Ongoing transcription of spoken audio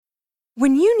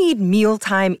When you need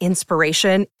mealtime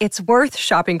inspiration, it's worth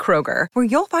shopping Kroger, where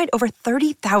you'll find over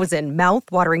 30,000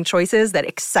 mouth-watering choices that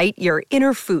excite your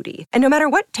inner foodie. And no matter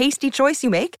what tasty choice you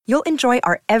make, you'll enjoy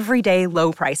our everyday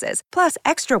low prices, plus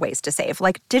extra ways to save,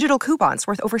 like digital coupons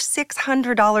worth over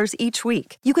 $600 each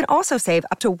week. You can also save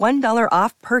up to $1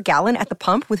 off per gallon at the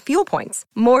pump with fuel points.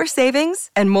 More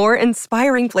savings and more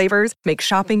inspiring flavors make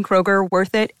shopping Kroger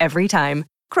worth it every time.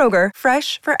 Kroger,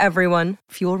 fresh for everyone.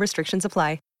 Fuel restrictions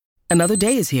apply. Another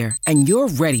day is here, and you're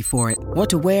ready for it. What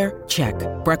to wear? Check.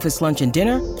 Breakfast, lunch, and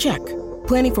dinner? Check.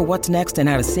 Planning for what's next and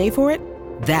how to save for it?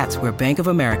 That's where Bank of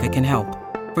America can help.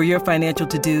 For your financial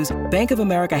to-dos, Bank of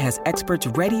America has experts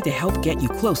ready to help get you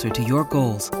closer to your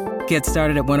goals. Get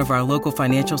started at one of our local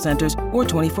financial centers or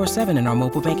 24/7 in our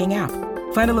mobile banking app.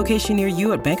 Find a location near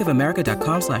you at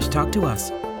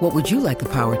bankofamerica.com/talktous. What would you like the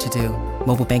power to do?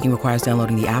 Mobile banking requires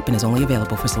downloading the app and is only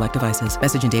available for select devices.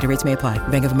 Message and data rates may apply.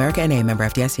 Bank of America N.A., member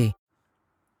FDIC.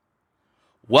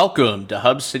 Welcome to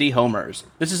Hub City Homers.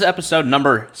 This is episode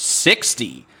number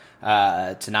 60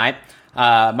 tonight.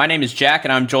 My name is Jack,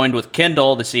 and I'm joined with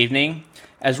Kendall this evening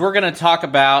as we're going to talk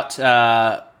about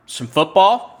some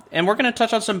football, and we're going to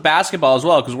touch on some basketball as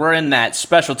well, because we're in that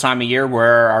special time of year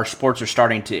where our sports are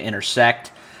starting to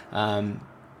intersect. We're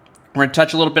going to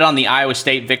touch a little bit on the Iowa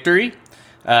State victory.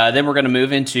 Then we're going to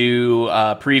move into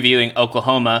previewing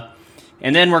Oklahoma.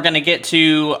 And then we're going to get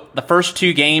to the first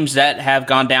two games that have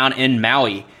gone down in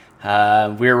Maui.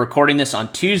 We're recording this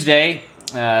on Tuesday,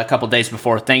 a couple days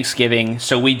before Thanksgiving.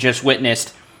 So we just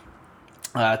witnessed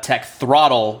Tech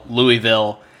throttle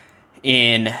Louisville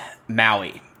in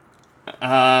Maui.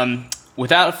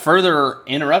 Without further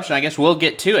interruption, I guess we'll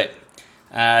get to it.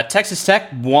 Texas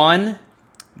Tech won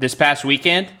this past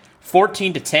weekend,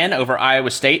 14-10 over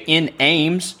Iowa State in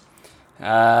Ames.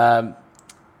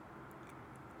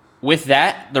 With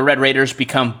that, the Red Raiders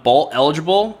become bowl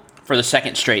eligible for the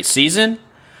second straight season.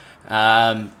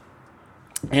 And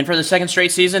for the second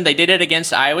straight season, they did it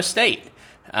against Iowa State.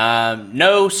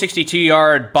 No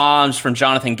 62-yard bombs from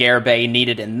Jonathan Garibay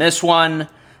needed in this one,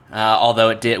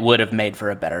 although it would have made for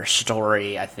a better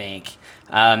story, I think.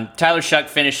 Tyler Shuck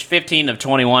finished 15 of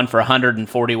 21 for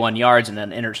 141 yards and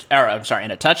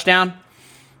and a touchdown.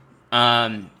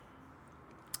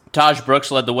 Taj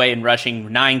Brooks led the way in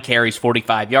rushing, 9 carries,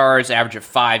 45 yards, average of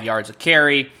 5 yards a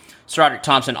carry. Stroderick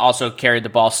Thompson also carried the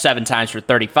ball 7 times for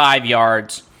 35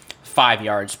 yards, 5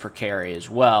 yards per carry as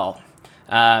well.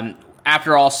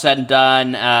 After all said and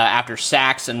done, after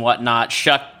sacks and whatnot,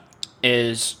 Shuck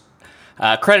is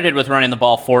credited with running the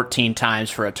ball 14 times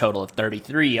for a total of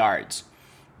 33 yards.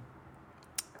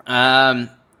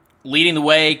 Leading the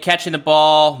way, catching the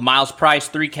ball, Miles Price,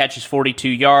 3 catches, 42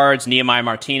 yards. Nehemiah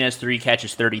Martinez, 3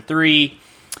 catches, 33.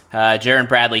 Jaron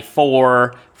Bradley,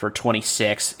 4 for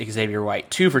 26. Xavier White,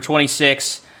 2 for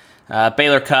 26.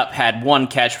 Baylor Cupp had 1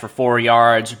 catch for 4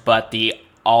 yards, but the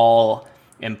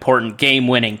all-important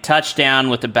game-winning touchdown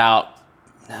with about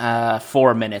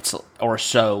 4 minutes or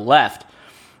so left.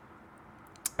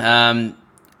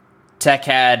 Tech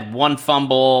had 1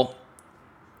 fumble,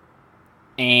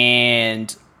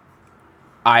 and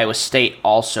Iowa State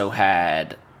also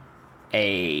had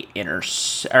I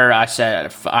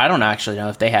don't actually know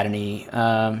if they had any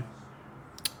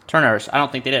turnovers. I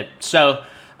don't think they did. So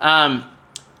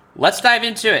let's dive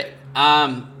into it.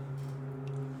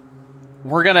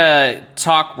 We're going to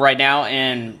talk right now,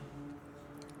 and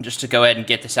just to go ahead and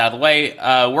get this out of the way,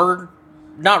 we're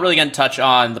not really going to touch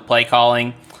on the play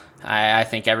calling. I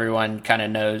think everyone kind of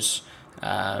knows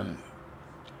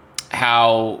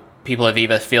how people at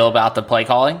Viva feel about the play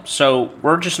calling, so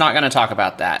we're just not going to talk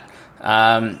about that.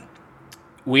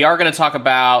 We are going to talk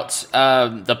about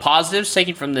the positives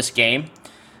taken from this game,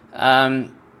 but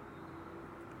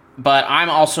I'm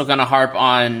also going to harp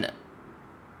on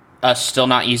us still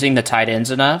not using the tight ends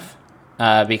enough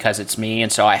because it's me,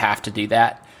 and so I have to do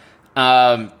that.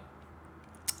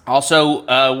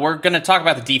 Also, we're going to talk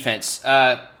about the defense.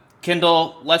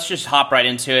 Kendall, let's just hop right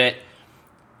into it.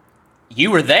 You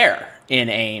were there in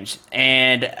Ames,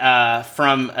 and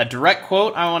from a direct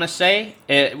quote, I want to say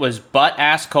it was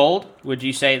butt-ass cold. Would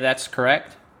you say that's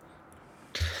correct?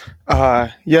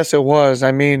 Yes, it was.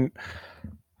 I mean,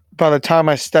 by the time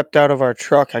I stepped out of our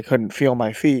truck, I couldn't feel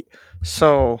my feet.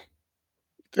 So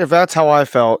if that's how I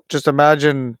felt, just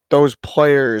imagine those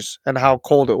players and how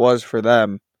cold it was for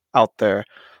them out there.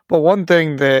 But one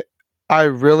thing that I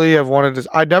really have wanted to,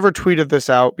 I never tweeted this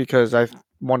out because I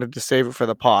wanted to save it for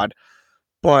the pod,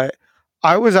 but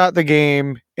I was at the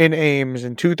game in Ames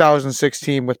in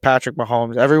 2016 with Patrick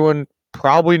Mahomes. Everyone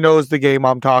probably knows the game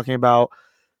I'm talking about,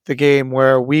 the game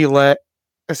where we let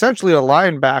essentially a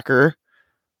linebacker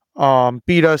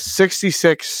beat us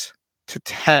 66 to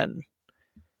 10.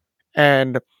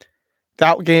 And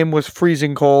that game was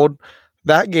freezing cold.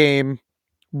 That game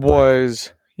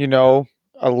was, a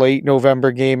late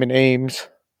November game in Ames,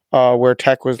 where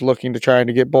Tech was looking to try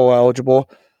to get bowl eligible.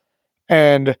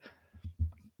 And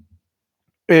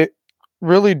it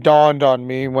really dawned on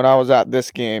me when I was at this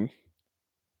game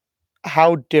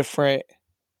how different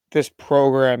this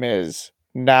program is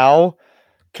now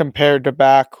compared to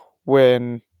back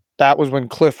when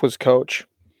Cliff was coach.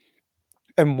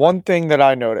 And one thing that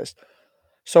I noticed,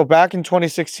 so back in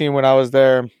 2016 when I was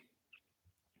there,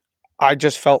 I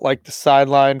just felt like the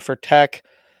sideline for Tech,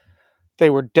 they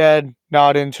were dead,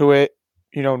 not into it,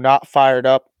 not fired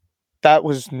up. That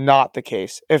was not the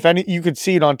case. If any, you could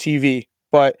see it on TV,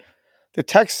 but the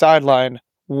Tech sideline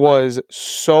was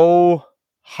so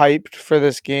hyped for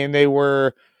this game. They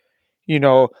were,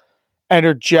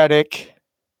 energetic.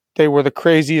 They were the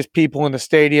craziest people in the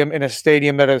stadium, in a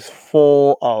stadium that is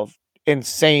full of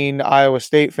insane Iowa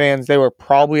State fans. They were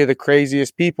probably the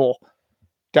craziest people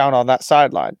down on that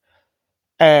sideline.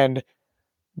 And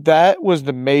that was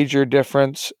the major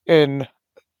difference in,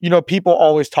 people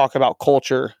always talk about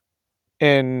culture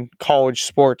in college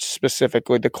sports,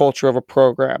 specifically the culture of a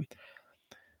program.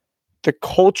 The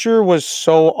culture was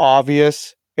so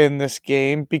obvious in this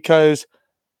game because,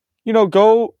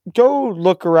 go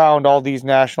look around all these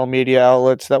national media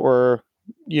outlets that were,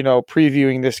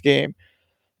 previewing this game,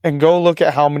 and go look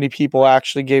at how many people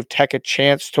actually gave Tech a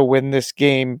chance to win this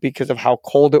game because of how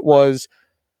cold it was.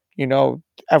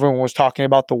 Everyone was talking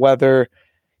about the weather,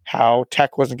 how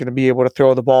Tech wasn't going to be able to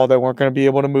throw the ball. They weren't going to be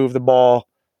able to move the ball.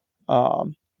 A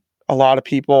lot of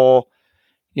people,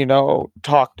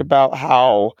 talked about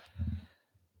how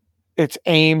it's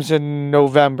Ames in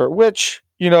November, which,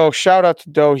 shout out to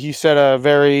Doe. He said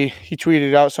he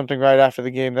tweeted out something right after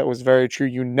the game that was very true.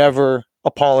 You never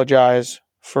apologize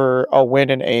for a win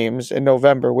in Ames in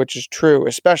November, which is true,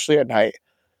 especially at night.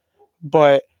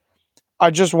 But I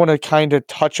just want to kind of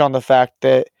touch on the fact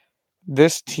that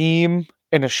this team,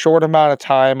 in a short amount of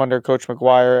time under Coach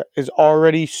McGuire, is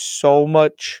already so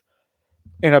much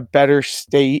in a better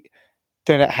state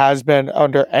than it has been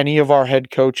under any of our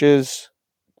head coaches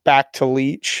back to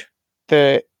Leach,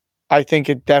 that I think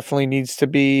it definitely needs to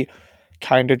be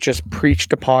kind of just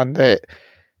preached upon that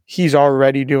he's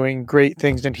already doing great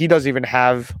things, and he doesn't even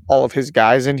have all of his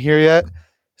guys in here yet.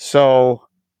 So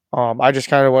I just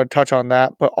kind of want to touch on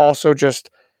that, but also just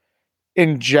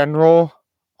in general,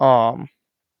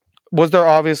 was there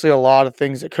obviously a lot of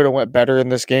things that could have went better in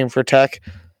this game for Tech?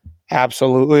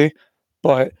 Absolutely.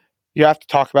 But you have to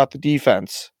talk about the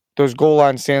defense. Those goal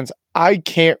line stands. I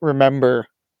can't remember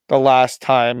the last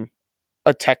time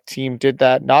a Tech team did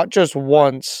that. Not just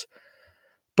once,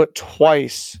 but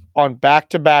twice on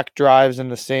back-to-back drives in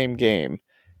the same game.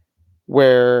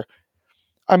 Where,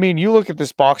 you look at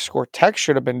this box score, Tech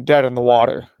should have been dead in the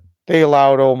water. They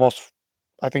allowed almost,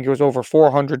 I think it was over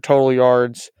 400 total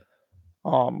yards,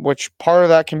 which part of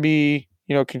that can be,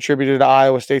 contributed to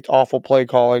Iowa State's awful play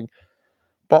calling.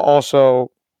 But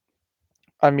also,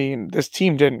 this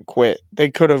team didn't quit. They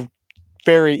could have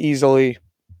very easily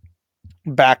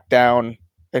backed down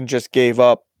and just gave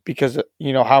up because,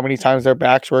 how many times their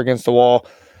backs were against the wall.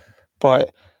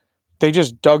 But they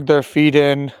just dug their feet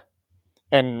in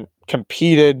and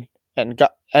competed and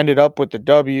ended up with the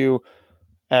W.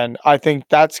 And I think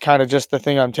that's kind of just the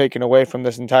thing I'm taking away from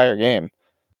this entire game.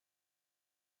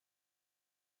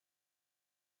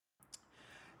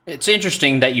 It's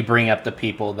interesting that you bring up the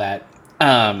people that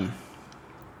kind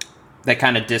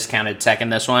of discounted Tech in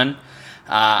this one.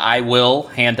 I will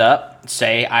hand up,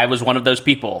 say I was one of those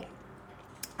people.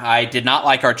 I did not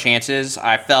like our chances.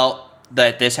 I felt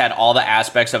that this had all the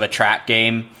aspects of a trap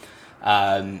game.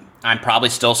 I'm probably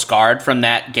still scarred from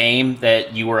that game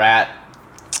that you were at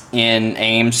in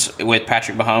Ames with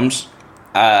Patrick Mahomes,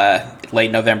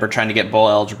 late November, trying to get bowl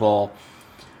eligible.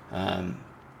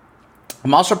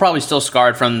 I'm also probably still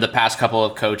scarred from the past couple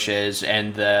of coaches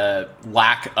and the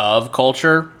lack of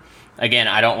culture. Again,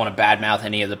 I don't want to badmouth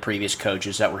any of the previous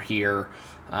coaches that were here,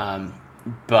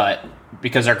 but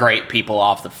because they're great people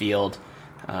off the field.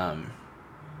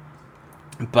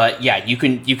 But yeah, you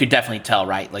could definitely tell,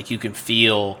 right? Like you can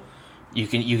feel, you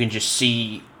can just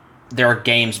see there are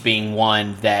games being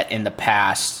won that in the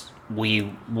past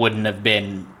we wouldn't have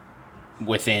been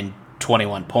within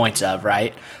 21 points of,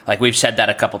 right? Like we've said that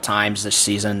a couple times this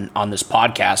season on this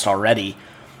podcast already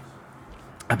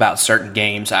about certain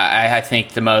games. I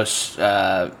think the most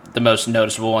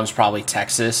noticeable one is probably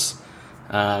Texas.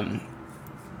 I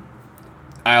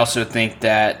also think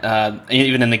that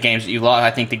even in the games that you lost, I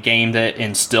think the game that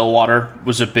in Stillwater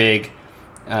was a big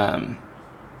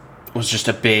was just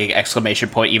a big exclamation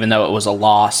point, even though it was a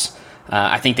loss.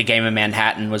 I think the game in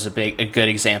Manhattan was a good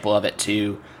example of it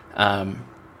too. And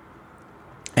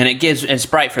it's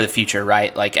bright for the future,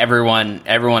 right? Like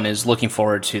everyone is looking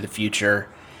forward to the future.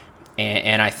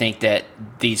 And I think that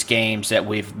these games that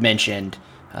we've mentioned,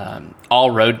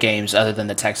 all road games other than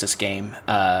the Texas game,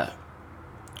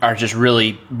 are just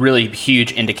really, really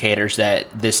huge indicators that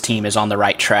this team is on the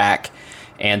right track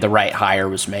and the right hire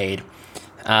was made.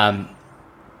 Krishan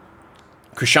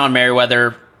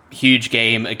Merriweather, huge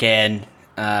game again,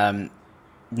 9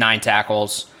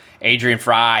 tackles. Adrian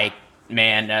Fry,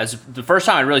 man, as the first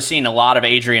time I've really seen a lot of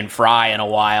Adrian Fry in a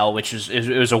while, which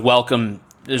was a welcome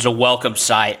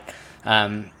sight.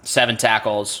 7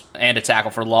 tackles and a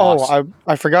tackle for loss. Oh,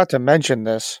 I forgot to mention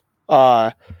this.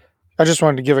 I just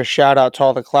wanted to give a shout out to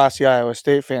all the classy Iowa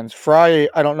State fans. Fry,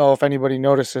 I don't know if anybody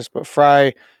noticed this, but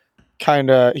Fry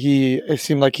it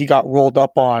seemed like he got rolled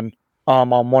up on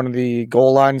one of the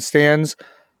goal line stands.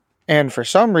 And for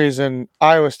some reason,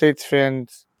 Iowa State's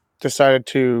fans decided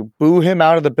to boo him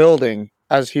out of the building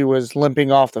as he was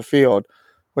limping off the field,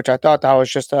 which I thought that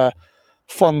was just a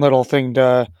fun little thing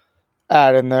to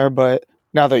add in there. But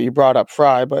now that you brought up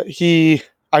Fry,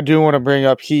 I do want to bring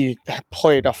up, he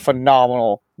played a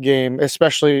phenomenal game,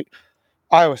 especially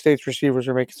Iowa State's receivers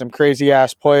were making some crazy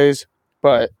ass plays,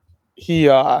 but he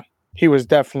was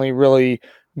definitely really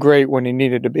great when he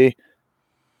needed to be.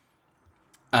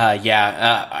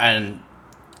 And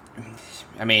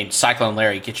I mean, Cyclone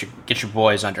Larry, get your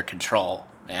boys under control,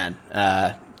 man.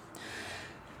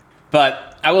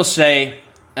 But I will say,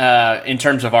 in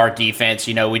terms of our defense,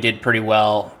 we did pretty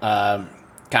well,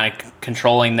 kind of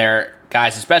controlling their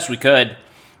guys as best we could.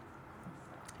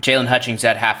 Jalen Hutchings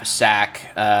had half a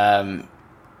sack.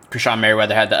 Krishan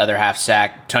Merriweather had the other half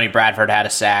sack. Tony Bradford had a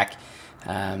sack.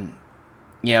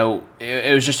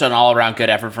 It was just an all-around good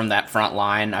effort from that front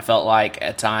line, I felt like,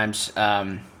 at times.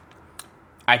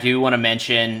 I do want to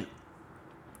mention,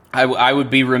 I would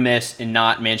be remiss in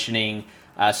not mentioning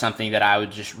something that I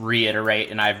would just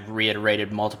reiterate, and I've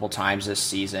reiterated multiple times this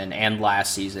season and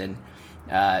last season.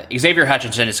 Xavier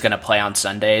Hutchinson is going to play on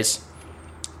Sundays,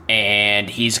 and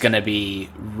he's going to be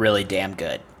really damn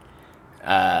good.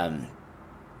 I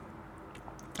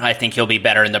think he'll be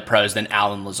better in the pros than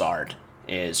Alan Lazard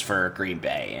is for Green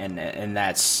Bay, and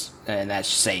that's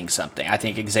saying something. I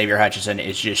think Xavier Hutchinson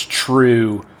is just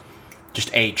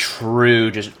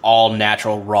all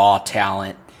natural raw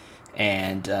talent,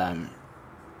 and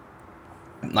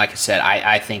like I said,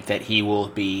 I think that he will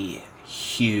be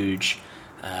huge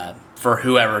for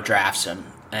whoever drafts him,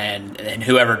 and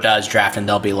whoever does draft him,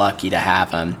 they'll be lucky to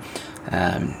have him.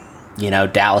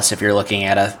 Dallas, if you're looking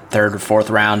at a 3rd or 4th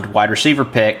round wide receiver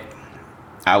pick,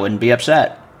 I wouldn't be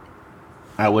upset.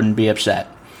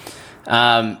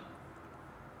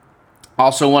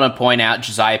 Also want to point out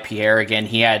Josiah Pierre again.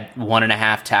 He had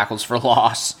 1.5 tackles for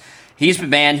loss. He's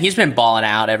been balling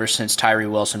out ever since Tyree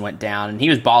Wilson went down, and he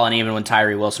was balling even when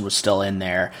Tyree Wilson was still in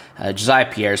there.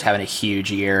 Josiah Pierre's having a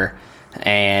huge year,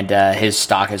 and his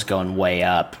stock is going way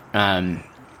up.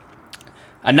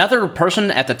 Another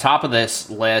person at the top of this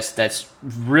list that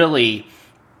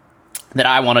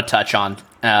I want to touch on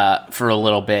for a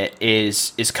little bit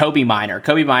is Kobe Minor.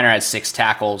 Kobe Minor has 6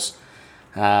 tackles.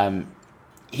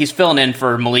 He's filling in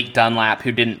for Malik Dunlap,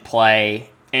 who didn't play.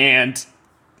 And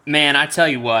man, I tell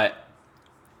you what,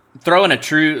 throwing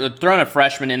a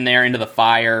freshman in there into the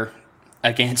fire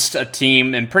against a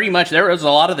team, and pretty much there was a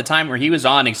lot of the time where he was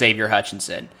on Xavier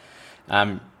Hutchinson.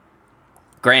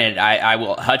 Granted,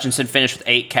 Hutchinson finished with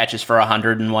 8 catches for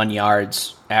 101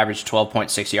 yards, averaged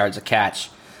 12.6 yards a catch.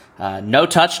 No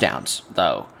touchdowns,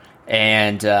 though.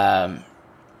 And,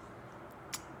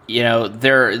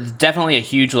 they're definitely a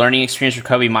huge learning experience for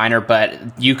Kobe Minor,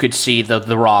 but you could see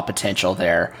the raw potential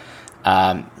there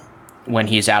when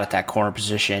he's out at that corner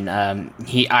position.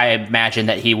 I imagine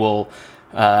that he will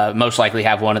most likely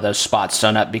have one of those spots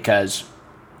sewn up because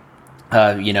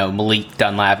Malik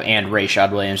Dunlap and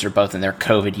Rashad Williams are both in their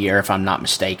COVID year, if I'm not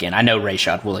mistaken. I know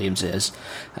Rashad Williams is,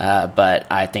 but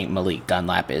I think Malik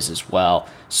Dunlap is as well.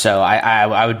 So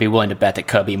I would be willing to bet that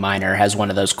Kobe Minor has one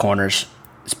of those corners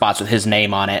spots with his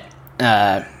name on it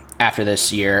after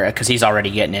this year, because he's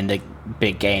already getting into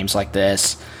big games like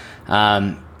this.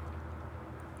 I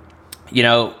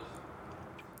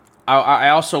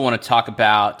also want to talk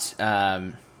about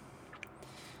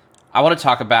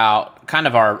kind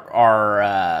of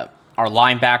our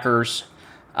linebackers,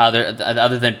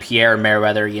 other than Pierre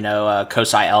Merriweather,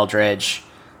 Kosai Eldridge,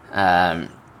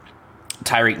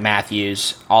 Tyreek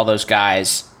Matthews, all those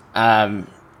guys,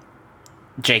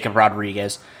 Jacob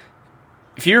Rodriguez.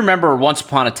 If you remember, once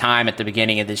upon a time at the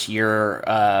beginning of this year,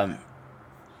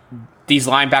 these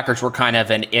linebackers were kind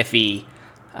of an iffy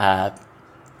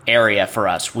area for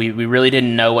us. We really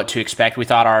didn't know what to expect. We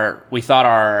thought our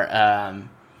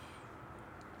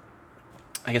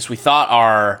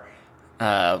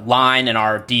line and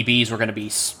our DBs were going to be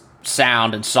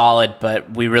sound and solid, but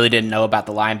we really didn't know about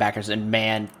the linebackers. And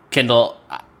man, Kendall,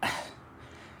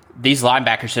 these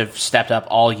linebackers have stepped up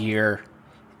all year,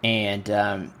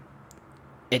 and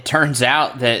it turns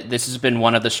out that this has been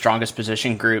one of the strongest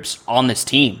position groups on this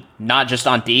team, not just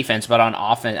on defense, but on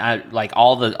offense. Like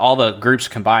all the groups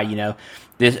combined,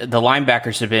 the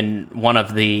linebackers have been one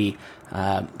of the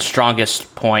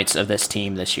strongest points of this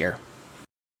team this year.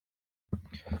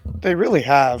 They really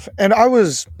have. And I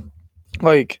was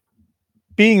like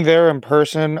being there in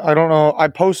person. I don't know. I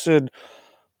posted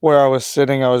where I was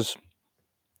sitting. I was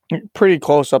pretty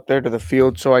close up there to the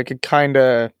field, so I could kind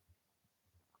of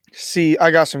see.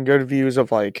 I got some good views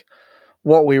of like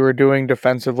what we were doing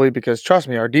defensively, because trust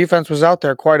me, our defense was out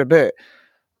there quite a bit.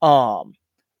 Our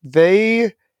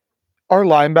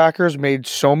linebackers made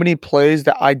so many plays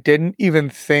that I didn't even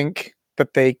think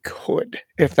that they could,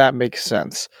 if that makes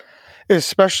sense.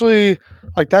 Especially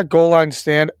like that goal line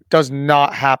stand does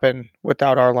not happen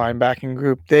without our linebacking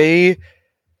group.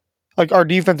 Like our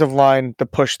defensive line, the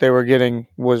push they were getting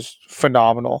was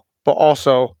phenomenal. But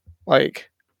also, like,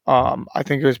 I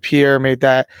think it was Pierre made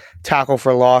that tackle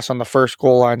for loss on the first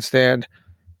goal line stand,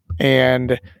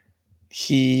 and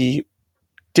he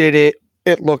did it.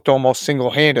 It looked almost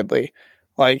single-handedly.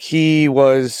 Like, he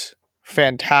was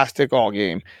fantastic all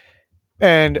game.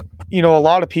 And, a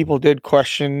lot of people did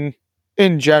question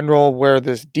in general where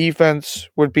this defense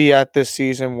would be at this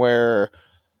season, where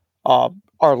our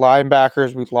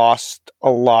linebackers, we lost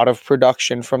a lot of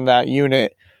production from that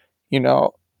unit.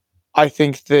 I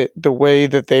think that the way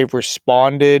that they've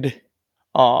responded,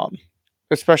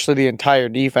 especially the entire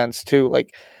defense too,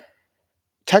 like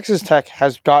Texas Tech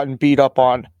has gotten beat up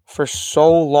on for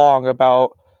so long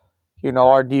about,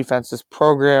 our defense's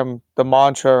program. The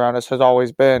mantra around us has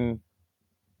always been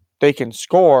they can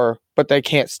score, but they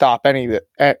can't stop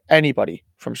anybody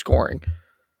from scoring.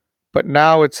 But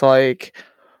now it's like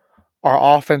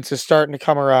our offense is starting to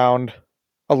come around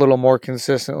a little more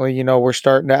consistently. We're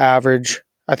starting to average,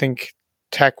 I think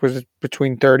Tech was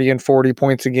between 30 and 40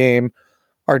 points a game.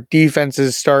 Our defense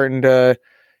is starting to,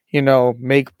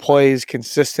 make plays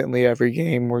consistently every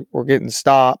game. We're getting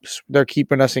stops. They're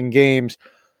keeping us in games.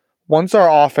 Once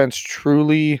our offense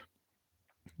truly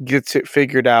gets it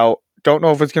figured out, don't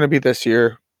know if it's going to be this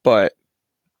year, but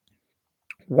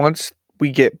once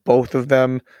we get both of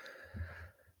them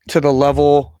to the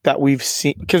level that we've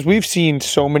seen, because we've seen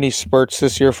so many spurts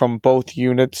this year from both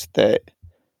units that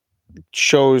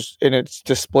shows, and it's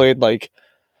displayed like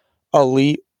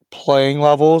elite playing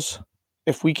levels.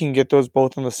 If we can get those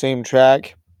both on the same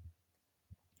track,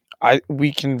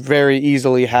 we can very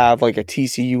easily have like a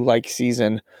TCU like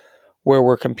season where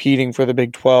we're competing for the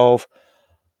Big 12,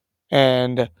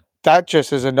 and that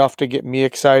just is enough to get me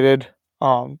excited.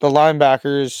 The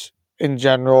linebackers in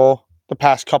general, the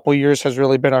past couple years has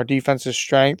really been our defensive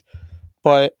strength,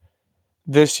 but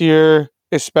this year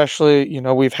especially,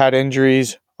 we've had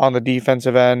injuries on the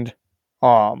defensive end,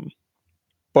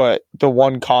 but the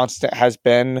one constant has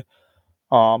been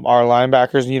our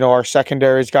linebackers. Our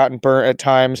secondary's gotten burnt at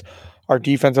times. Our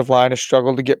defensive line has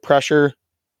struggled to get pressure,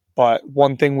 but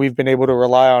one thing we've been able to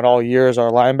rely on all year is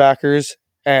our linebackers,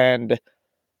 and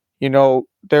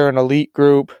they're an elite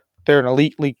group. They're an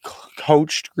elitely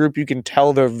coached group. You can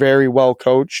tell they're very well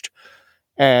coached.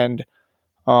 And,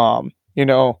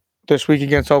 this week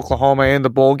against Oklahoma in the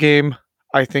bowl game,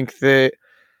 I think that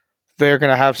they're going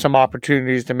to have some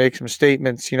opportunities to make some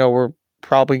statements. We're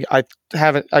probably, I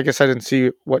didn't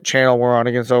see what channel we're on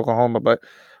against Oklahoma, but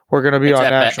we're going to be on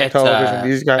national television.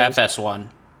 These guys, FS1.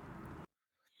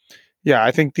 Yeah,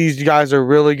 I think these guys are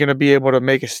really going to be able to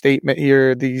make a statement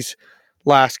here these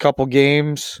last couple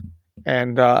games,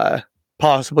 and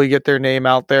possibly get their name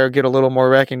out there, get a little more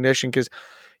recognition, because,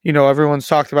 everyone's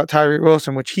talked about Tyree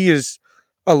Wilson, which he is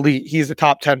elite. He's a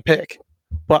top 10 pick.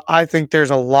 But I think there's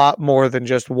a lot more than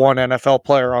just one NFL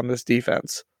player on this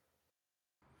defense.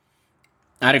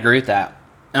 I'd agree with that.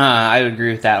 I would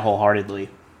agree with that wholeheartedly.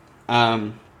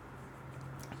 I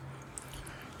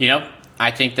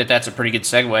think that's a pretty good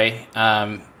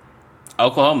segue.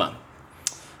 Oklahoma.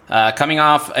 Coming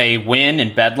off a win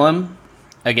in Bedlam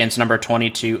against number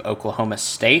 22 Oklahoma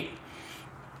State.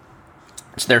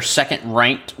 It's their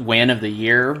second-ranked win of the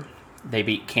year. They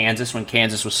beat Kansas when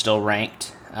Kansas was still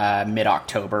ranked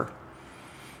mid-October.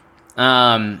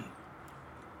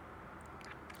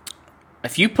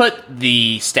 If you put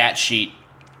the stat sheet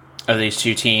of these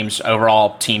two teams,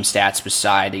 overall team stats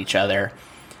beside each other,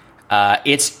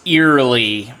 It's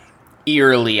eerily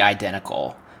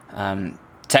identical.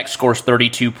 Tech scores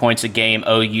 32 points a game.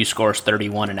 OU scores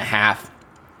 31.5.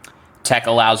 Tech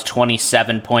allows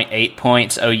 27.8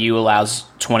 points. OU allows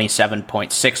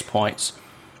 27.6 points.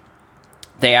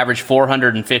 They average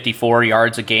 454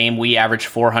 yards a game. We average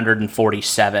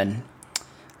 447.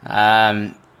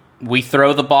 We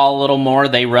throw the ball a little more.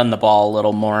 They run the ball a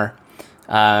little more.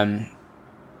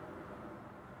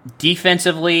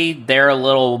 Defensively, they're a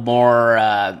little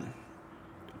more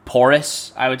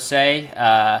porous, I would say.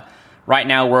 Right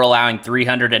now, we're allowing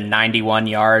 391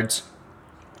 yards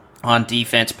on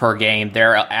defense per game.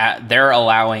 They're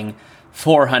allowing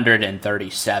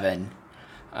 437.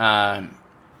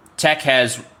 Tech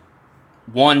has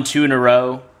won 2 in a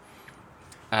row.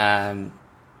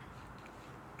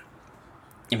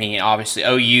 Obviously,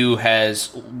 OU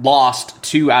has lost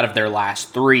 2 out of their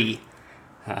last 3,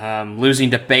 losing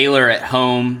to Baylor at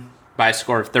home by a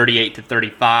score of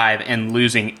 38-35 and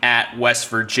losing at West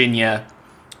Virginia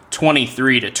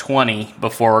 23-20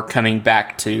 before coming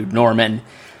back to Norman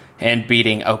and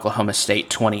beating Oklahoma State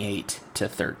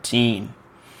 28-13.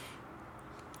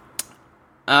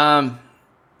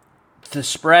 The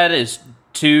spread is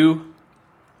 2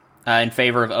 in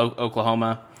favor of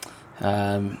Oklahoma.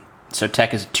 So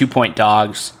Tech is 2-point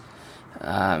dogs.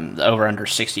 The over-under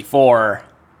 64.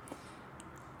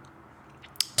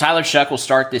 Tyler Shuck will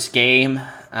start this game,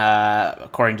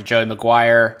 according to Joey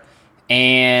McGuire.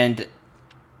 And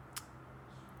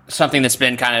something that's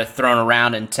been kind of thrown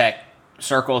around in Tech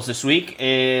circles this week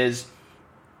is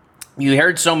you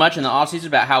heard so much in the offseason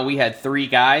about how we had 3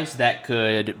 guys that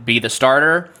could be the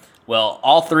starter. Well,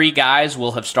 all 3 guys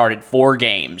will have started 4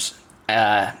 games,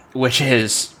 which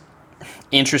is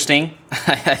interesting,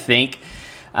 I think.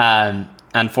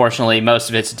 Unfortunately, most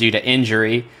of it's due to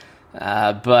injury,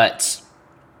 but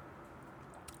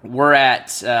we're at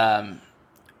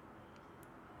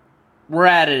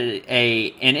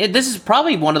this is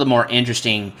probably one of the more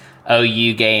interesting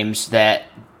OU games that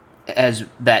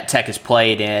Tech has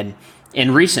played in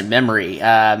recent memory.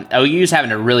 OU's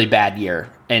having a really bad year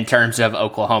in terms of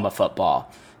Oklahoma football.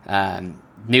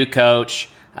 New coach.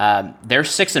 They're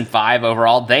 6-5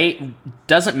 overall.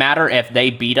 Doesn't matter if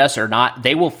they beat us or not.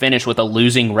 They will finish with a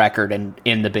losing record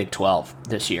in the Big 12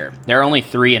 this year. They're only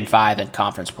 3-5 in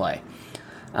conference play.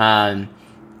 Tech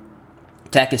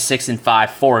is 6-5,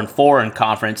 4-4 in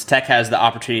conference. Tech has the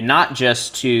opportunity not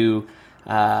just to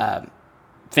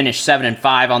finish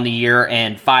 7-5 on the year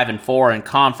and 5-4 in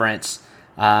conference,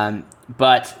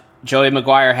 but Joey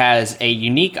McGuire has a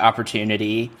unique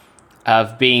opportunity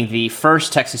of being the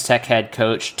first Texas Tech head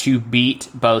coach to beat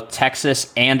both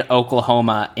Texas and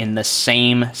Oklahoma in the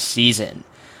same season.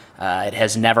 It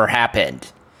has never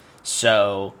happened.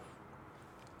 So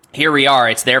here we are.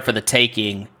 It's there for the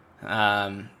taking.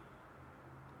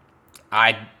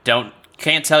 I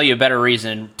can't tell you a better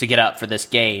reason to get up for this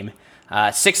game.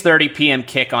 6:30 p.m.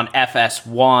 kick on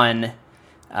FS1.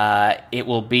 It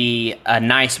will be a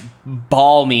nice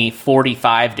balmy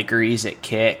 45 degrees at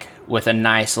kick with a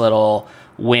nice little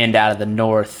wind out of the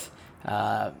north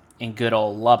in good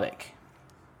old Lubbock.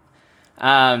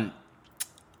 I'll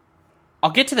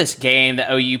get to this game that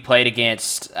OU played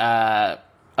against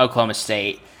Oklahoma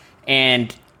State.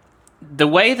 And the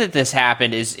way that this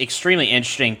happened is extremely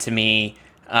interesting to me.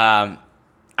 I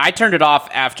turned it off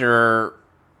after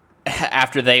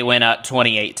they went up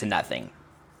 28-0.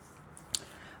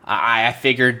 I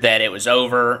figured that it was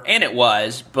over, and it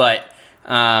was, but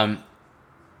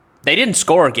they didn't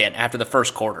score again after the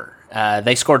first quarter.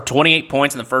 They scored 28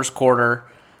 points in the first quarter.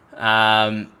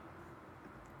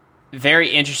 Very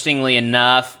interestingly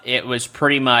enough, it was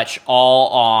pretty much all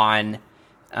on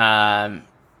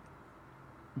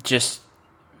just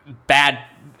bad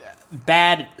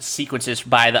sequences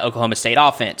by the Oklahoma State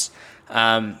offense.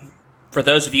 For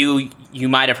those of you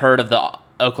might have heard of the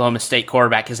Oklahoma State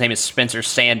quarterback. His name is Spencer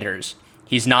Sanders.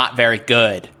 He's not very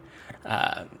good.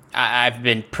 I've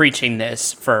been preaching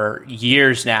this for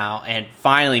years now, and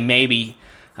finally maybe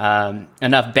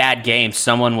enough bad games,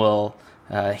 someone will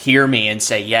hear me and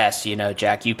say, yes,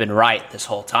 Jack, you've been right this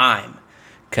whole time,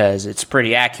 because it's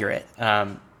pretty accurate.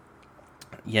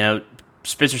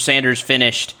 Spencer Sanders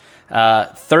finished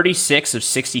 36 of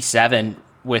 67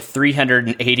 with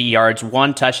 380 yards,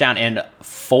 1 touchdown, and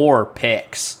 4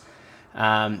 picks.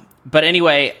 But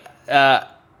anyway,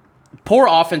 poor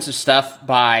offensive stuff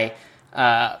by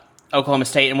Oklahoma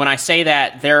State. And when I say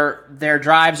that, their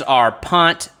drives are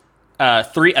punt, a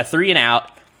 3-and-out,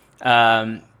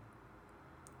 an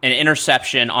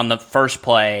interception on the first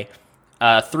play,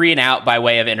 3-and-out by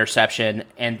way of interception,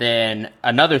 and then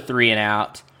another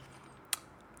 3-and-out,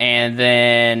 and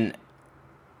then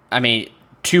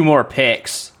 2 more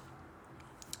picks.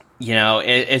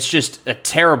 It's just a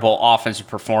terrible offensive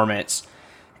performance.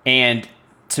 And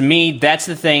to me, that's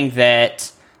the thing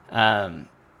that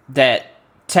that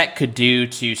Tech could do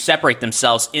to separate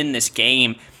themselves in this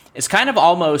game. Is kind of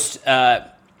almost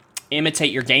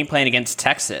imitate your game plan against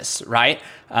Texas, right?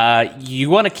 You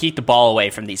want to keep the ball away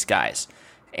from these guys.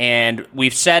 And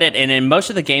we've said it, and in most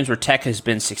of the games where Tech has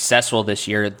been successful this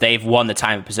year, they've won the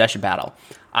time of possession battle.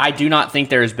 I do not think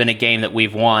there has been a game that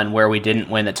we've won where we didn't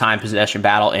win the time possession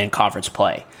battle in conference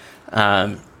play.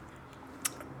 I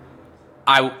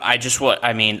just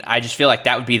feel like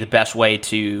that would be the best way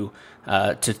to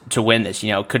win this.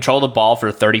 Control the ball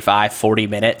for 35, 40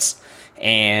 minutes,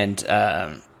 and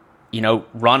run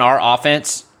our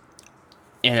offense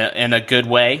in a good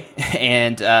way,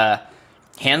 and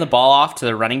hand the ball off to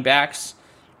the running backs,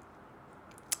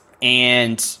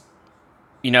 and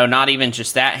not even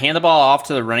just that, hand the ball off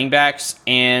to the running backs,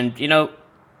 and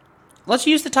let's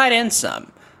use the tight end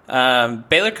some.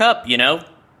 Baylor Cupp,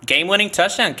 game-winning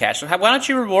touchdown catch. Why don't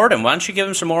you reward him? Why don't you give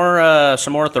him some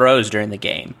more throws during the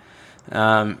game?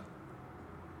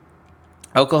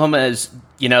 Oklahoma is,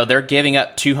 they're giving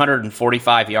up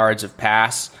 245 yards of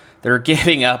pass. They're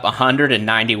giving up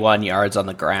 191 yards on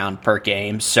the ground per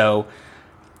game. So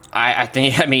I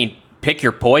think, pick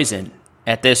your poison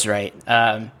at this rate.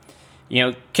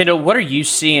 Kendall, what are you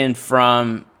seeing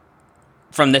from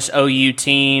this OU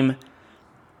team?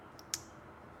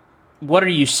 What are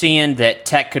you seeing that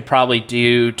Tech could probably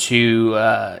do to,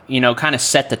 kind of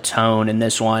set the tone in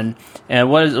this one?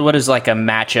 And what is like a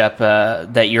matchup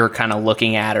that you're kind of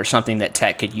looking at, or something that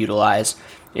Tech could utilize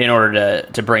in order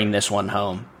to bring this one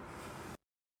home?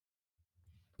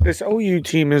 This OU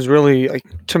team is really,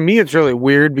 to me, it's really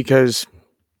weird because,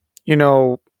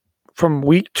 from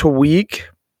week to week,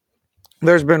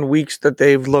 there's been weeks that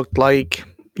they've looked like,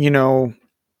 the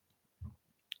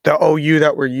OU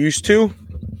that we're used to,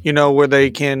 where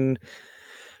they can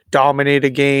dominate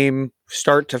a game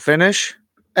start to finish.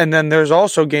 And then there's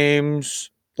also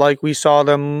games like we saw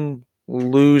them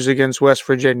lose against West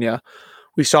Virginia.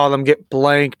 We saw them get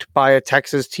blanked by a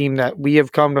Texas team that we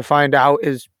have come to find out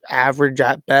is average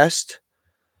at best.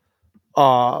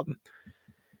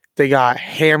 They got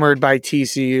hammered by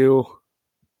TCU.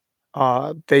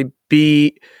 They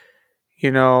beat,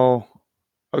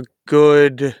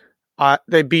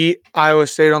 they beat Iowa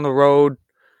State on the road.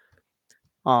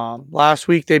 Last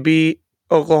week they beat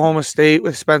Oklahoma State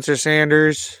with Spencer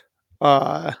Sanders.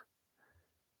 But,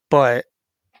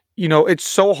 it's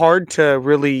so hard to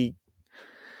really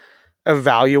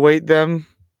evaluate them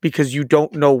because you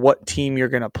don't know what team you're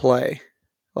going to play.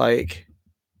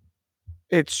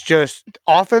 It's just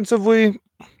offensively,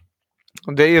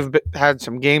 they have had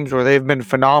some games where they've been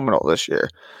phenomenal this year.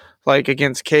 Like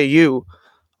against KU,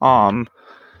 I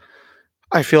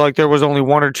feel like there was only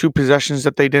 1 or 2 possessions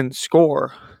that they didn't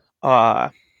score.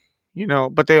 But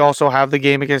they also have the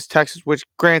game against Texas, which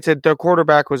granted their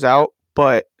quarterback was out,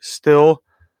 but still,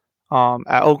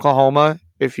 at Oklahoma,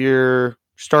 if your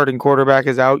starting quarterback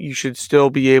is out, you should still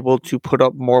be able to put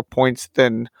up more points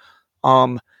than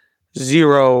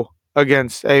 0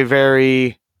 against a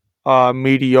very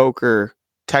mediocre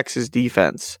Texas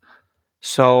defense.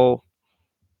 So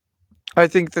I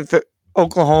think that the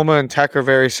Oklahoma and Tech are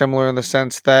very similar in the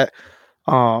sense that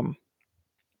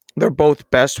they're both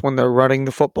best when they're running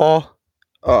the football.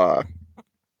 I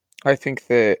think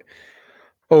that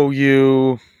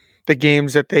OU, the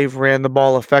games that they've ran the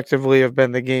ball effectively have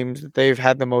been the games that they've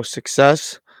had the most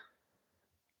success.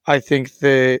 I think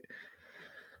that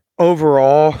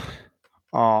overall,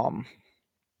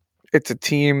 it's a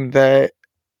team that,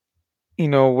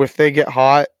 if they get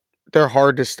hot, they're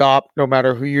hard to stop no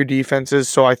matter who your defense is.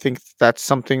 So I think that's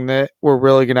something that we're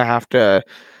really going to have to,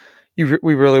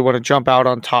 we really want to jump out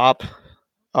on top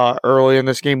early in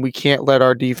this game. We can't let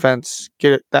our defense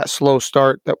get that slow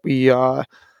start that we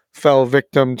fell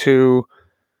victim to,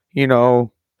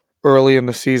 early in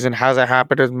the season. Hasn't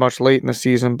happened as much late in the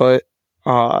season, but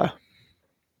I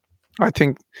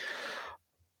think,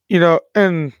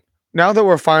 and now that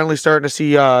we're finally starting to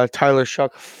see Tyler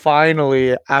Shough,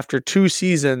 finally, after 2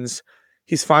 seasons,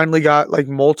 he's finally got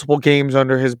multiple games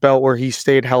under his belt where he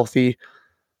stayed healthy.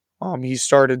 He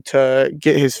started to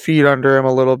get his feet under him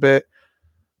a little bit.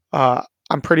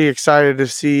 I'm pretty excited to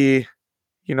see,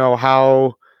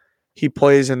 how he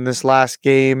plays in this last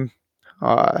game.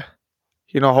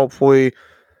 Hopefully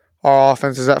our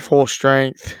offense is at full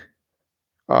strength.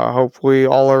 Hopefully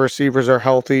all our receivers are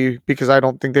healthy because I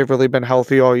don't think they've really been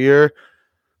healthy all year.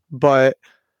 But,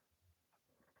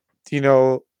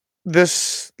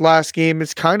 this last game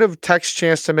is kind of Tech's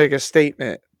chance to make a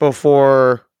statement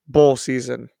before bowl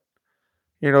season.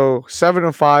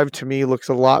 7-5 to me looks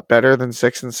a lot better than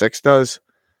 6-6 does.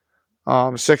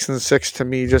 6-6 to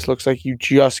me just looks like you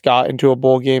just got into a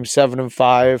bowl game.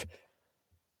 7-5,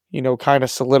 kind of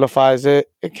solidifies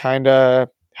it. It kind of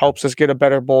helps us get a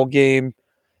better bowl game,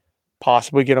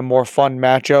 possibly get a more fun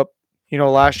matchup.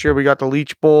 Last year we got the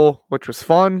Leach Bowl, which was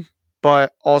fun,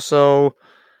 but also,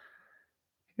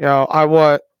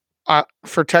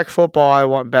 for Tech football, I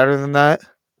want better than that.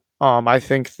 I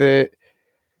think that,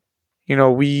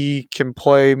 we can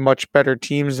play much better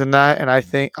teams than that, and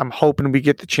I'm hoping we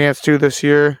get the chance to this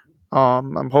year.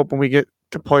 I'm hoping we get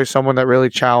to play someone that really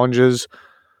challenges,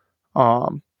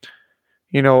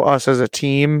 us as a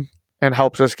team and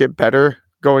helps us get better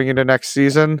going into next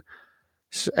season.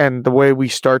 And the way we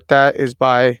start that is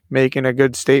by making a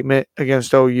good statement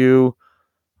against OU.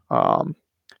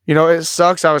 It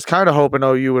sucks. I was kind of hoping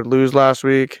OU would lose last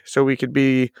week so we could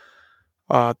be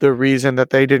the reason that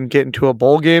they didn't get into a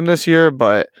bowl game this year.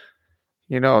 But,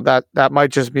 that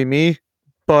might just be me.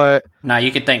 But no,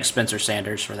 you could thank Spencer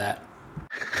Sanders for that.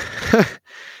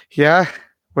 Yeah,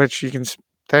 which you can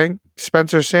thank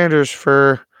Spencer Sanders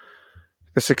for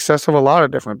the success of a lot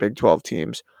of different Big 12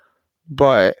 teams.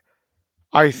 But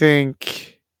I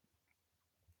think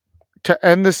to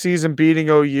end the season beating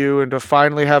OU and to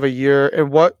finally have a year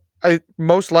and what I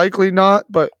most likely not,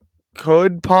 but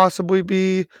could possibly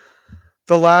be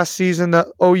the last season that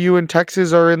OU and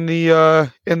Texas are in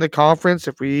the conference,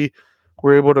 if we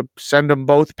were able to send them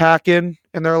both pack in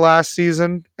their last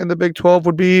season in the Big 12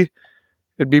 it'd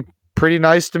be pretty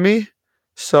nice to me.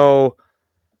 So,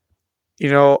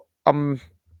 I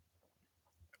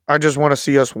just want to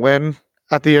see us win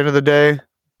at the end of the day,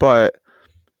 but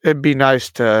it'd be nice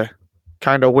to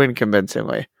kind of win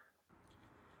convincingly.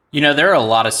 There are a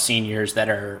lot of seniors that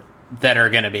are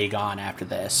going to be gone after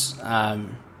this.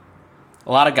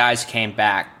 A lot of guys came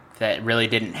back that really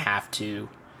didn't have to,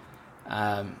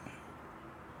 and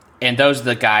those are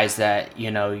the guys that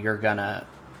you're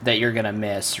gonna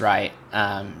miss, right?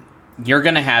 You're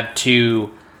gonna have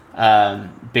two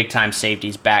big time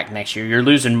safeties back next year. You're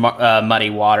losing Muddy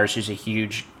Waters, who's a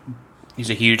huge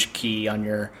key on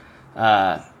your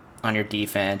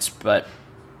defense, but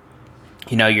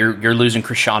you're losing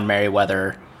Krishawn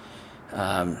Merriweather.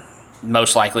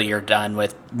 Most likely you're done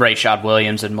with Rashad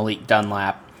Williams and Malik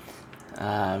Dunlap.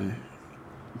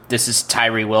 This is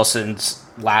Tyree Wilson's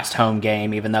last home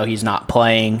game, even though he's not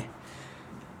playing.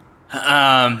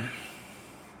 There's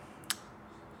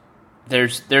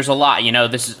a lot.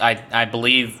 This is I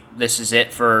believe this is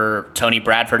it for Tony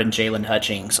Bradford and Jalen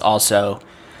Hutchings also.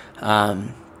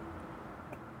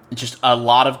 Just a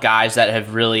lot of guys that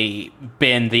have really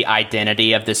been the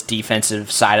identity of this defensive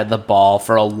side of the ball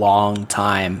for a long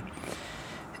time.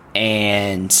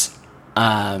 And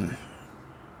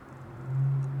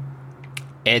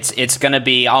it's going to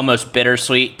be almost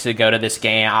bittersweet to go to this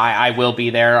game. I will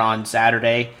be there on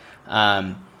Saturday.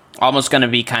 Almost going to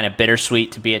be kind of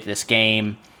bittersweet to be at this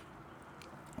game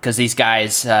because these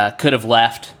guys could have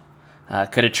left,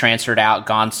 could have transferred out,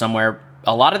 gone somewhere.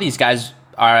 A lot of these guys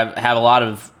have a lot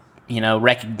of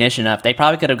recognition of. They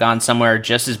probably could have gone somewhere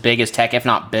just as big as Tech, if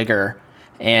not bigger,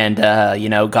 and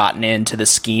gotten into the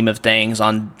scheme of things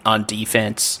on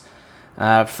defense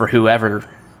for whoever.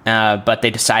 But they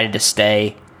decided to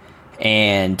stay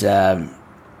and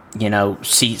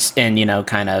see and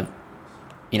kind of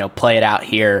play it out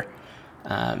here.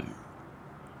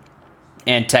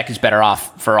 And Tech is better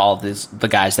off for all of the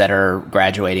guys that are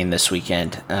graduating this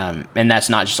weekend. And that's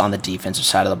not just on the defensive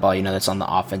side of the ball. That's on the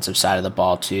offensive side of the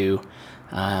ball too.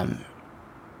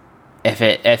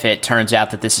 If it turns out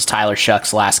that this is Tyler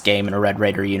Shuck's last game in a Red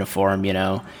Raider uniform,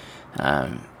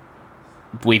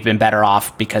 we've been better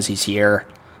off because he's here.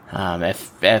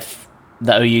 If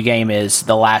the OU game is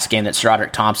the last game that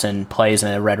Stroderick Thompson plays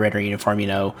in a Red Raider uniform,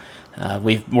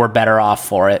 we're better off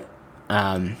for it.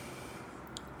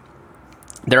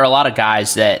 There are a lot of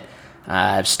guys that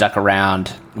have stuck around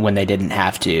when they didn't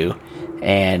have to,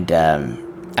 and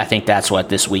I think that's what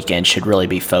this weekend should really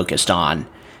be focused on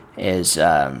is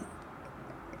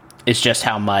just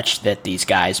how much that these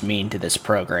guys mean to this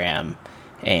program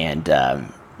and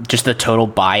just the total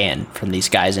buy-in from these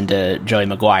guys into Joey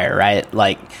McGuire, right?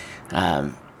 Like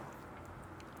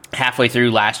halfway through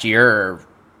last year or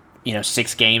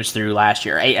 6 games through last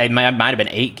year, it might have been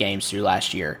 8 games through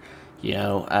last year,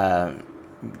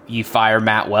 you fire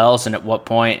Matt Wells, and at what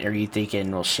point are you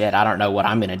thinking, well, shit, I don't know what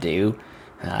I'm going to do?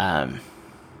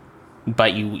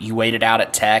 But you wait it out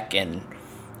at Tech, and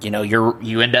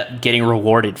you end up getting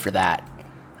rewarded for that.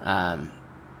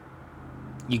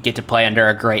 You get to play under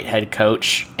a great head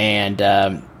coach and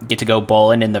get to go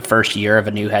bowling in the first year of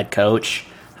a new head coach.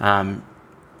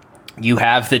 you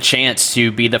have the chance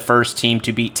to be the first team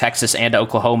to beat Texas and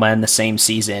Oklahoma in the same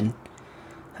season.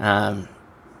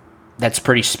 That's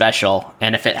pretty special.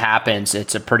 And if it happens,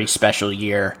 it's a pretty special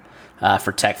year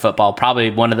for Tech football. Probably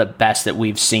one of the best that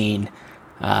we've seen,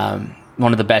 one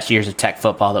of the best years of Tech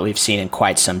football that we've seen in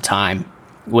quite some time,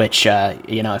 which,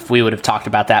 if we would have talked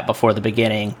about that before the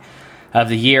beginning of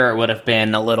the year, it would have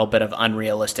been a little bit of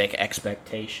unrealistic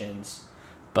expectations.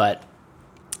 But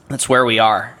that's where we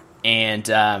are. And,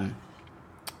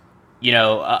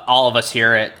 all of us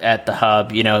here at the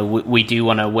Hub, we do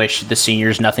want to wish the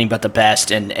seniors nothing but the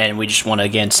best. And we just want to,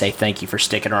 again, say thank you for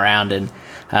sticking around and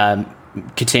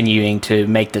continuing to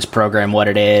make this program what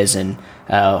it is and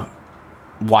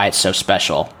why it's so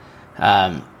special.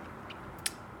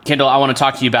 Kendall, I want to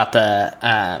talk to you about the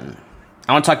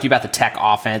Tech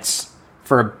offense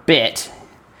for a bit,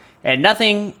 and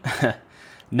nothing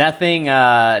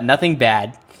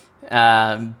bad,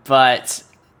 but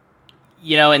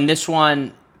in this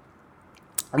one,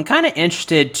 I'm kind of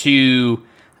interested to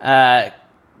kind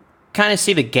of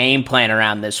see the game plan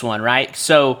around this one, right?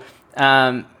 So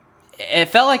it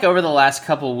felt like over the last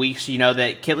couple of weeks,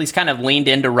 that Kittley's kind of leaned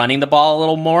into running the ball a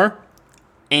little more,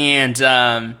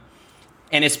 and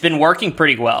it's been working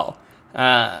pretty well.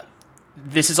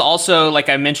 This is also, like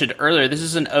I mentioned earlier, this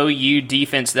is an OU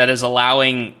defense that is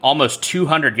allowing almost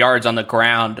 200 yards on the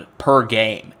ground per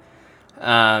game.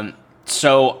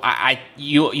 So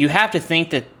you have to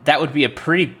think that would be a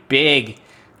pretty big,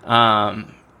 a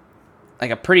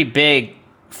pretty big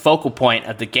focal point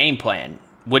of the game plan,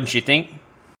 wouldn't you think?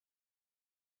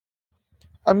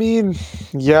 I mean,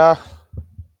 yeah,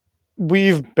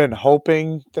 we've been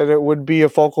hoping that it would be a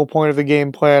focal point of the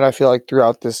game plan, I feel like,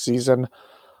 throughout this season.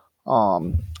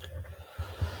 And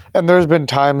there's been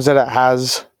times that it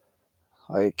has,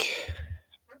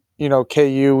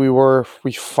 KU,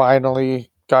 we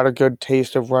finally got a good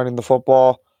taste of running the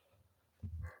football.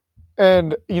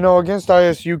 And, against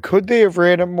ISU, could they have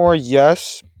ran it more?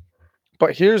 Yes.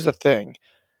 But here's the thing.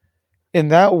 In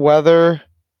that weather,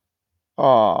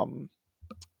 the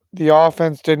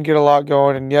offense didn't get a lot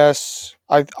going. And yes,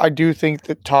 I do think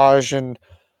that Taj and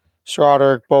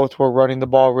Schroeder both were running the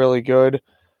ball really good.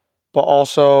 But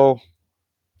also,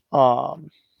 our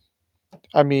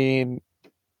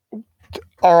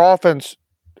offense,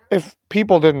 if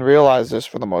people didn't realize this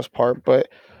for the most part, but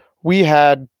we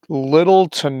had little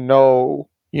to no,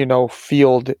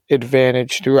 field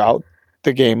advantage throughout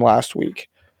the game last week.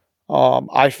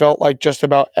 I felt like just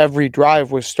about every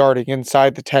drive was starting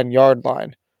inside the 10-yard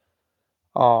line.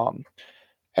 And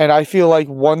I feel like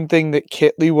one thing that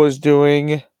Kittley was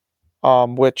doing,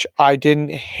 which I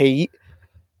didn't hate,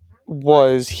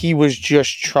 was he was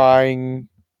just trying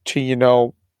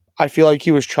to, I feel like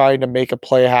he was trying to make a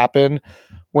play happen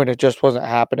when it just wasn't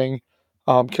happening.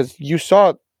 Because you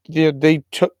saw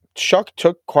Shuck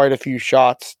took quite a few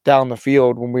shots down the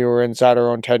field when we were inside our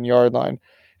own 10-yard line,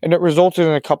 and it resulted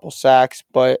in a couple sacks.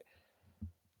 But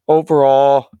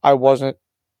overall, I wasn't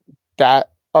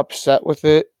that upset with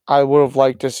it. I would have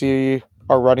liked to see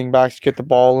our running backs get the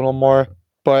ball a little more.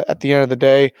 But at the end of the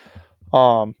day,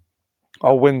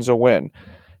 a win's a win.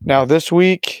 Now this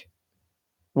week,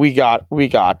 we got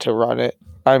to run it.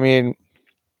 I mean,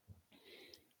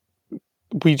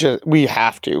 we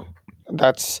have to.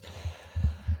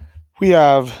 We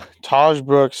have Taj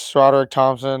Brooks, Roderick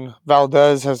Thompson.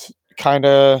 Valdez has kind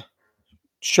of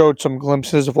showed some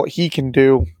glimpses of what he can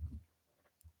do.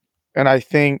 And I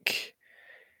think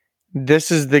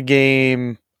this is the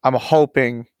game I'm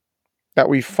hoping that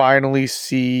we finally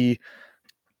see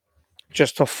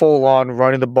just a full-on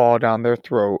running the ball down their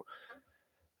throat.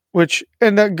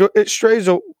 It strays.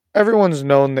 Everyone's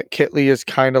known that Kittley is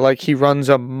kind of like he runs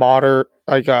a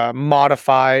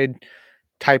modified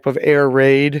type of air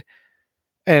raid,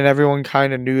 and everyone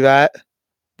kind of knew that.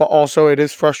 But also, it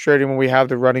is frustrating when we have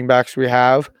the running backs we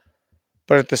have.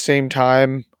 But at the same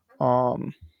time,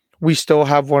 we still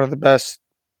have one of the best,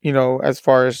 as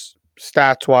far as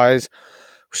stats wise,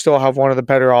 we still have one of the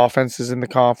better offenses in the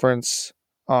conference.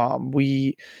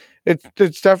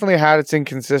 It's definitely had its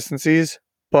inconsistencies,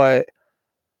 but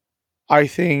I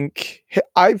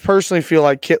personally feel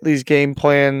like Kittley's game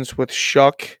plans with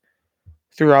Shuck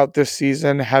throughout this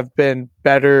season have been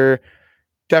better,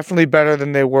 definitely better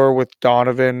than they were with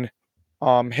Donovan.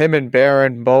 Him and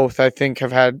Barron both, I think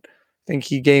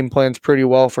he game plans pretty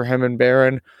well for him and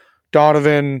Barron.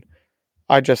 Donovan,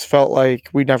 I just felt like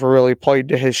we never really played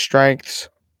to his strengths,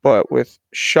 but with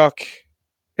Shuck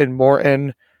and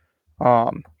Morton,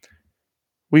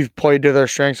 we've played to their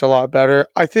strengths a lot better.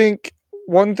 I think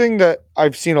one thing that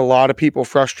I've seen a lot of people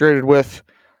frustrated with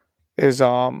is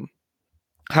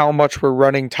how much we're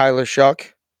running Tyler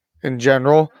Shuck in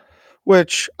general,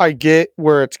 which I get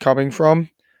where it's coming from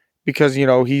because,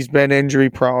 he's been injury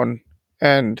prone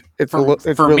and it's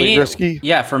really me, risky.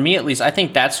 Yeah, for me at least, I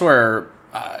think that's where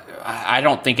I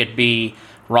don't think it'd be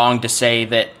wrong to say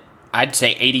that I'd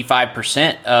say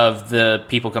 85% of the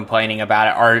people complaining about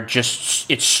it are just,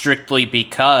 it's strictly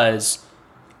because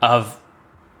of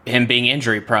him being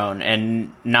injury prone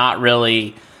and not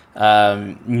really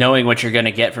knowing what you're going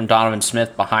to get from Donovan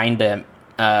Smith behind him.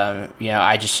 I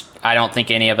don't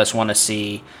think any of us want to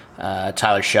see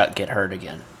Tyler Shuck get hurt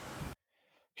again.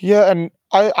 Yeah, and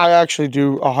I actually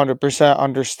do 100%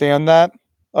 understand that,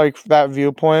 like that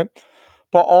viewpoint.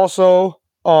 But also,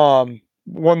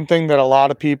 one thing that a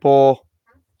lot of people,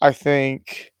 I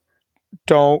think,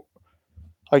 don't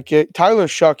like it. Tyler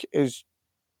Shuck is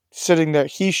sitting there.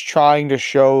 He's trying to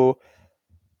show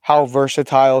how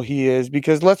versatile he is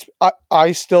because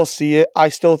I still see it. I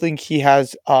still think he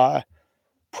has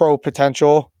pro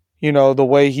potential. The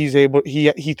way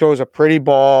he throws a pretty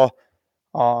ball.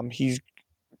 He's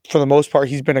for the most part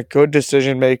he's been a good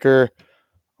decision maker.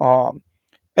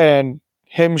 And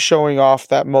him showing off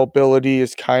that mobility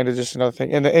is kind of just another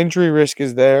thing. And the injury risk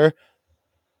is there.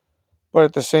 But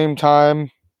at the same time,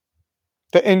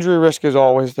 the injury risk is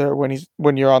always there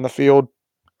when you're on the field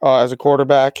as a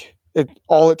quarterback.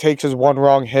 All it takes is one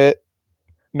wrong hit,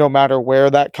 no matter where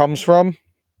that comes from.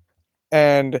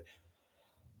 And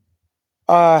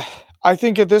I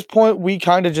think at this point, we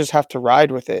kind of just have to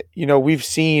ride with it. We've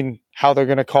seen how they're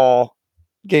going to call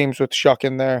games with Shuck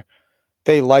in there.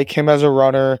 They like him as a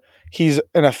runner. He's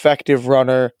an effective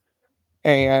runner.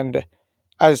 And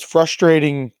as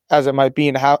frustrating as it might be,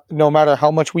 and no matter how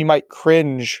much we might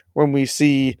cringe when we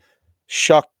see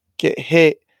Shuck get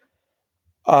hit,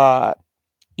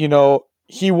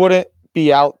 he wouldn't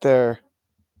be out there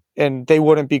and they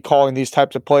wouldn't be calling these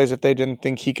types of plays if they didn't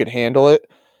think he could handle it.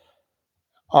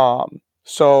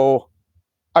 So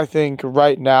I think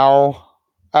right now,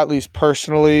 at least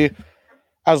personally,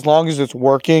 as long as it's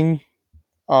working,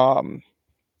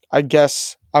 I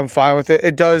guess I'm fine with it.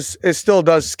 It still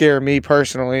does scare me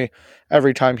personally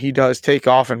every time he does take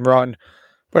off and run.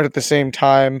 But at the same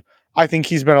time, I think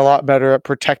he's been a lot better at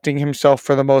protecting himself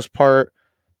for the most part.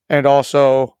 And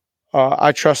also,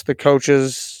 I trust the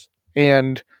coaches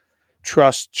and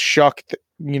trust Shuck,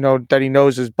 that he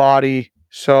knows his body.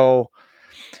 So,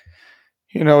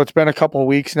 it's been a couple of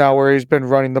weeks now where he's been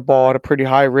running the ball at a pretty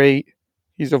high rate.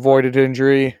 He's avoided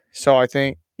injury. So I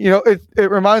think, it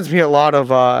reminds me a lot of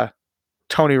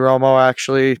Tony Romo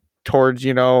actually towards,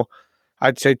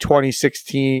 I'd say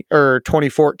 2016 or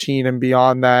 2014 and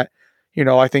beyond that.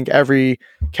 I think every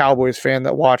Cowboys fan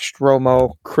that watched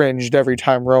Romo cringed every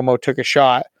time Romo took a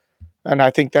shot. And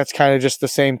I think that's kind of just the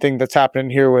same thing that's happening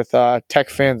here with Tech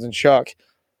fans and Shuck.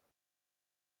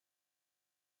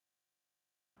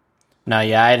 No,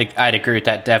 yeah, I'd agree with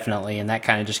that definitely, and that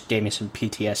kind of just gave me some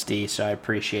PTSD, so I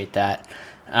appreciate that.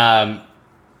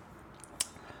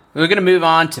 We're going to move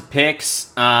on to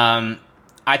picks. I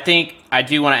think I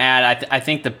do want to add. I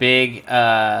think the big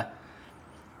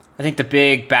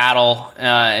battle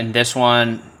in this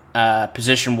one,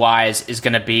 position wise, is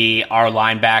going to be our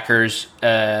linebackers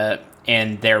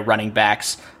and their running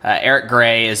backs. Eric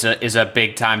Gray is a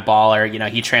big time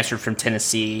baller. He transferred from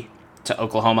Tennessee to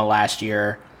Oklahoma last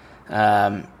year.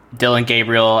 Dylan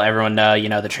Gabriel, everyone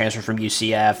know, the transfer from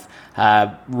UCF,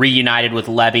 reunited with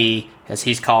Levy as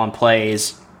he's calling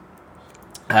plays.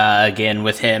 Again,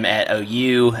 with him at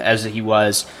OU as he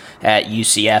was at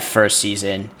UCF first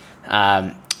season.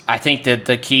 I think that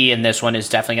the key in this one is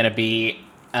definitely going to be,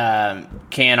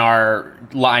 can our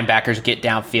linebackers get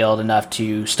downfield enough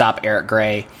to stop Eric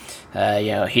Gray?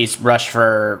 He's rushed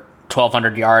for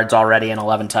 1,200 yards already and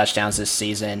 11 touchdowns this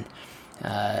season.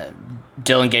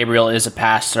 Dylan Gabriel is a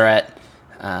pass threat.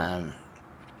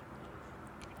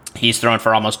 He's thrown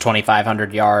for almost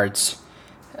 2,500 yards.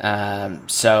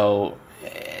 So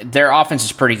their offense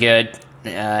is pretty good.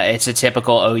 It's a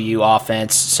typical OU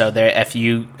offense. So if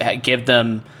you give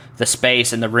them the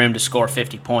space and the room to score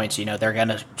 50 points, they're going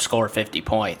to score 50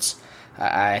 points.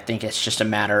 I think it's just a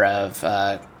matter of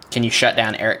can you shut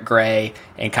down Eric Gray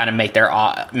and kind of make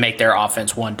their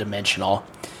offense one dimensional.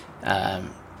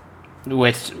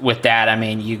 With that, I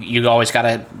mean, you always got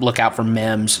to look out for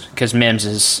Mims because Mims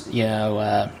is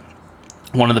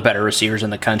one of the better receivers in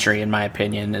the country, in my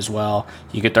opinion, as well.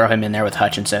 You could throw him in there with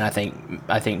Hutchinson. I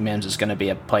think Mims is going to be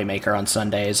a playmaker on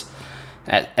Sundays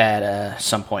at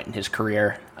some point in his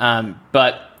career.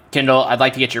 But Kendall, I'd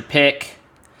like to get your pick.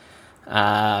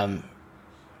 Again,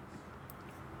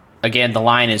 the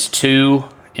line is 2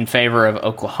 in favor of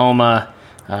Oklahoma.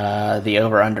 The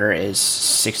over/under is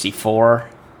 64.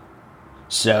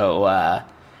 So,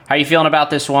 how How are you feeling about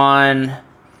this one?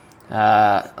 Like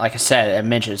I said, I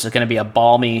mentioned it's going to be a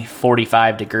balmy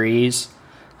 45 degrees.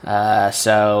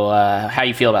 So how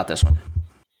you feel about this one?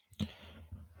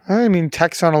 I mean,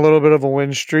 Tech's on a little bit of a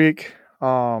win streak.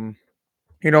 OU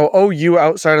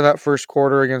outside of that first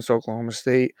quarter against Oklahoma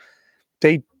State,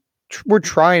 they were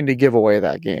trying to give away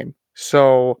that game.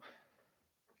 So,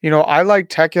 I like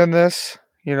Tech in this.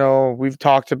 We've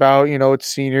talked about, it's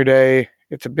senior day.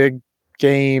 It's a big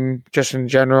game just in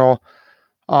general.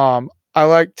 I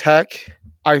like Tech.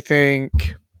 I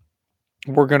think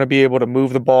we're going to be able to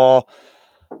move the ball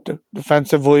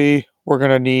defensively. We're going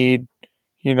to need,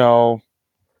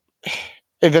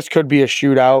 this could be a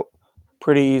shootout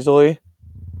pretty easily.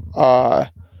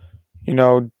 No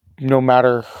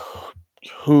matter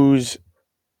who's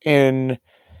in,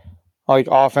 like,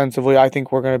 offensively, I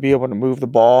think we're going to be able to move the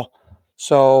ball.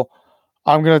 So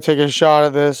I'm going to take a shot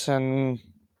at this and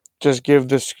just give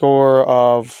the score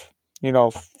of,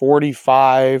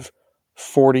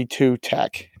 45-42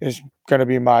 Tech is going to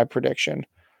be my prediction.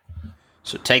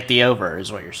 So take the over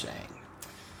is what you're saying.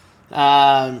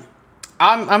 I'm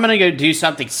going to go do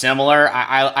something similar.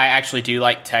 I actually do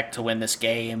like Tech to win this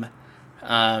game.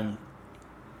 I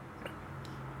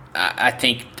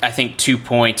think 2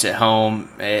 points at home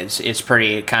is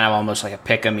pretty kind of almost like a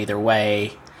pick 'em either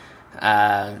way.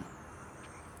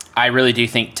 I really do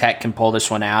think Tech can pull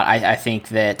this one out. I think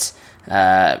that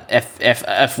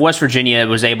if West Virginia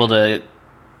was able to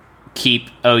keep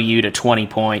OU to 20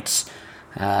 points,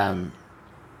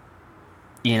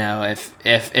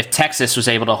 if Texas was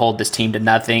able to hold this team to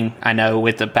nothing, I know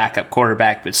with the backup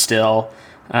quarterback, but still,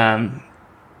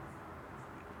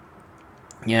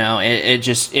 it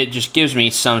just gives me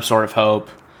some sort of hope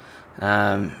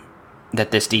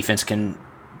that this defense can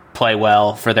play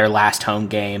well for their last home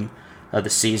game of the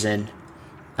season.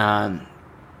 I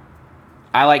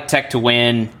like Tech to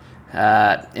win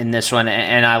in this one,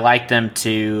 and I like them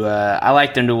to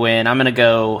win. I'm gonna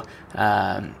go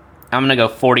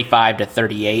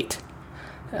 45-38,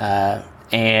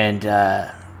 and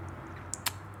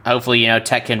hopefully,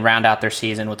 Tech can round out their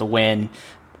season with a win,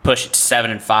 push it to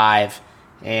 7-5,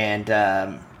 and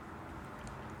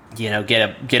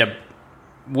get a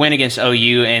win against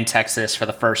OU and Texas for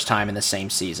the first time in the same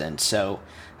season. So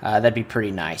that'd be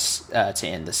pretty nice to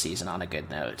end the season on a good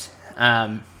note.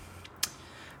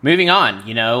 Moving on,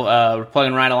 we're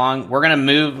plugging right along. We're going to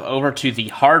move over to the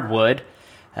hardwood.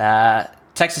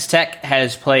 Texas Tech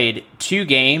has played 2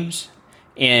 games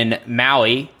in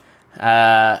Maui,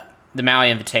 the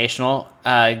Maui Invitational.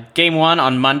 Game 1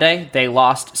 on Monday, they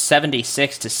lost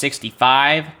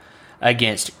 76-65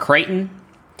 against Creighton.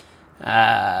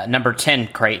 Number 10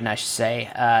 Creighton, I should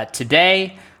say.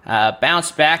 Today,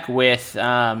 bounced back with,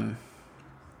 I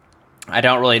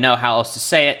don't really know how else to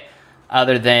say it,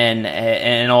 other than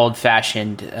an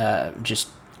old-fashioned just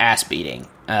ass beating.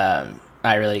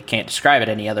 I really can't describe it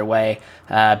any other way.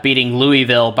 Beating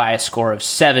Louisville by a score of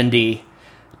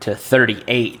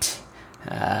 70-38.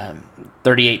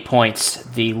 38 points,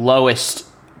 the lowest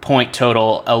point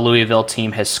total a Louisville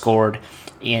team has scored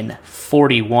in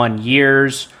 41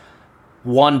 years.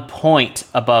 1 point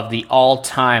above the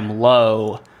all-time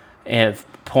low of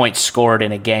points scored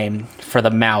in a game for the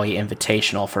Maui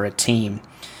Invitational for a team.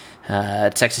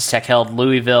 Texas Tech held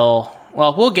Louisville.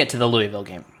 Well, we'll get to the Louisville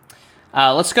game.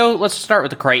 Let's start with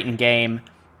the Creighton game.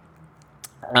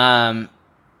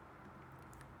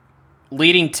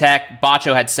 Leading Tech,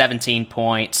 Bacho had 17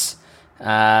 points.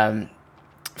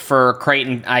 For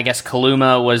Creighton, I guess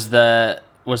Kaluma was the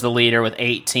leader with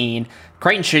 18.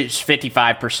 Creighton shoots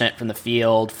 55% from the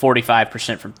field,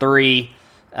 45% from 3.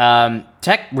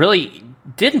 Tech really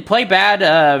didn't play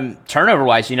bad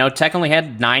turnover-wise. Tech only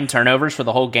had 9 turnovers for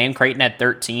the whole game. Creighton had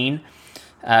 13.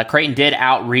 Creighton did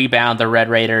out-rebound the Red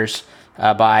Raiders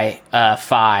by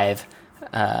 5.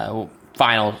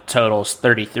 Final totals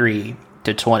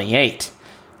 33-28.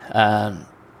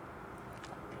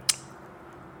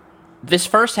 This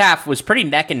first half was pretty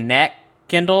neck and neck,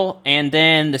 Kendall, and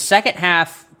then the second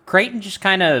half, Creighton just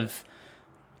kind of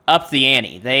upped the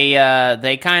ante.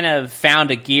 They kind of found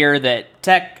a gear that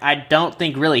Tech I don't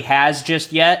think really has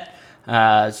just yet.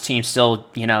 This team's still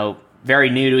very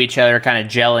new to each other, kind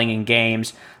of gelling in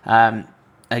games.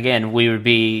 Again, we would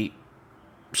be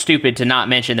stupid to not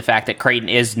mention the fact that Creighton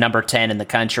is number 10 in the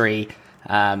country,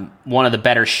 one of the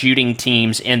better shooting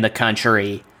teams in the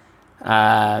country.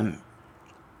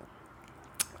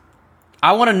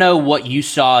 I want to know what you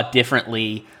saw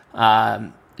differently,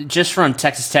 just from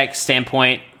Texas Tech's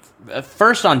standpoint,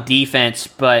 first on defense,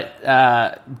 but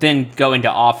then going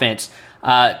to offense,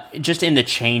 just in the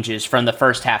changes from the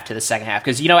first half to the second half.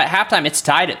 Because, at halftime, it's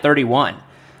tied at 31.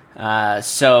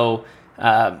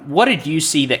 What did you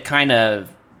see that kind of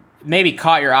maybe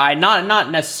caught your eye?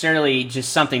 Not necessarily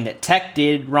just something that Tech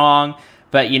did wrong,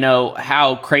 but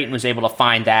how Creighton was able to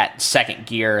find that second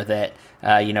gear that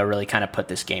really kind of put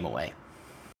this game away.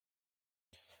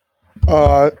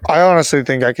 I honestly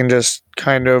think I can just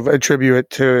kind of attribute it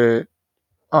to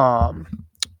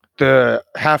the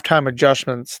halftime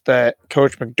adjustments that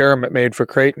Coach McDermott made for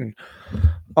Creighton.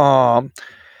 The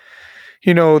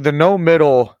no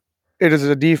middle, it is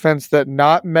a defense that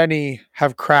not many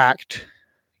have cracked,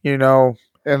 in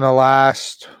the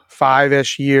last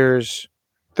 5-ish years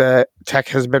that Tech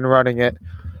has been running it.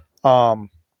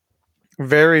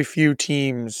 Very few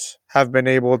teams have been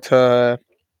able to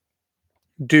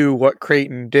do what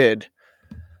Creighton did.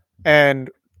 And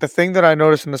the thing that I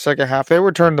noticed in the second half, they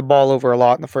were turning the ball over a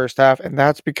lot in the first half, and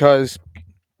that's because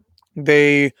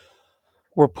they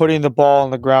were putting the ball on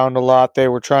the ground a lot. They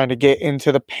were trying to get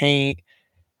into the paint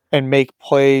and make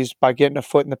plays by getting a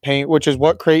foot in the paint, which is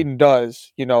what Creighton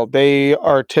does. They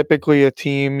are typically a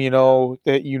team,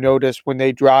 that you notice when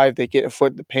they drive, they get a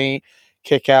foot in the paint,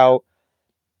 kick out.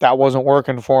 That wasn't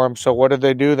working for them. So what did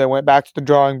they do? They went back to the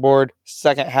drawing board.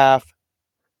 Second half,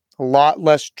 a lot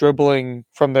less dribbling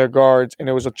from their guards, and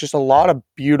it was just a lot of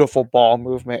beautiful ball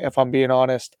movement, if I'm being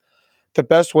honest. The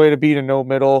best way to beat a no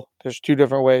middle, there's two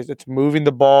different ways. It's moving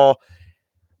the ball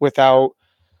without,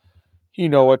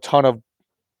 a ton of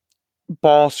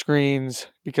ball screens,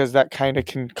 because that kind of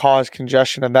can cause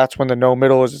congestion, and that's when the no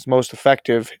middle is its most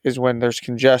effective, is when there's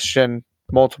congestion,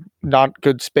 not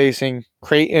good spacing.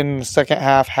 Creighton in the second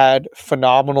half had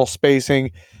phenomenal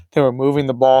spacing. They were moving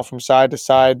the ball from side to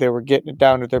side. They were getting it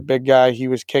down to their big guy. He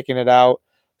was kicking it out.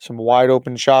 Some wide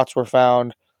open shots were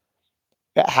found.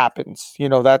 That happens.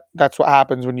 That's what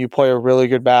happens when you play a really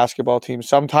good basketball team.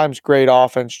 Sometimes great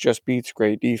offense just beats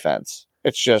great defense.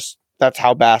 That's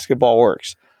how basketball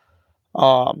works.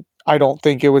 I don't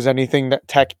think it was anything that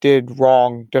Tech did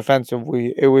wrong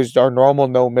defensively. It was our normal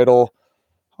no middle.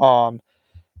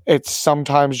 It's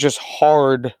sometimes just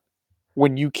hard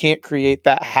when you can't create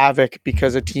that havoc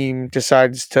because a team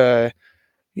decides to,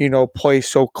 play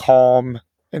so calm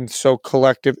and so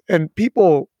collective. And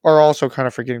people are also kind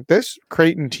of forgetting this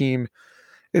Creighton team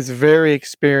is very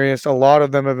experienced. A lot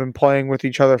of them have been playing with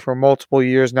each other for multiple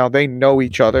years now. They know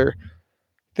each other.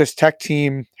 This Tech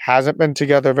team hasn't been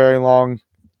together very long.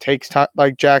 Takes time,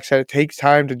 like Jack said, it takes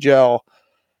time to gel.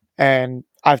 And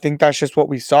I think that's just what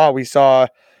we saw. We saw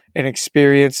an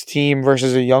experienced team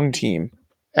versus a young team.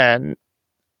 And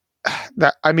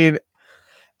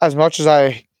as much as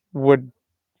I would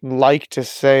like to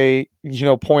say,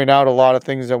 point out a lot of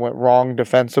things that went wrong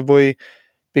defensively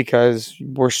because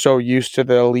we're so used to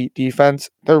the elite defense,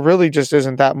 there really just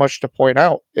isn't that much to point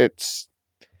out. It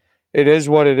is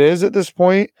what it is at this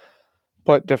point.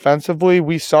 But defensively,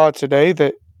 we saw today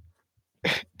that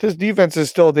this defense is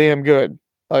still damn good.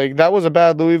 Like, that was a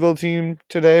bad Louisville team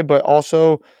today, but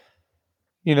also,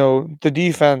 the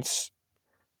defense,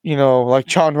 like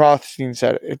John Rothstein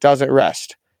said, it doesn't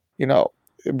rest.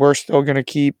 We're still going to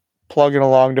keep plugging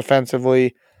along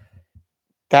defensively.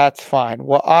 That's fine.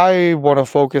 What I want to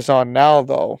focus on now,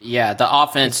 though. Yeah, the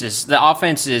offense is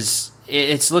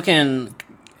it's looking,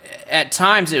 at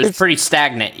times it was pretty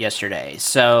stagnant yesterday.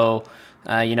 So,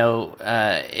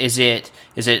 is it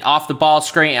off the ball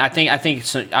screen? I think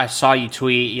I saw you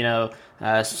tweet, a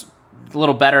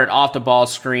little better at off the ball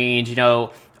screens.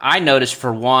 I noticed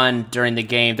for one during the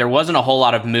game, there wasn't a whole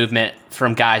lot of movement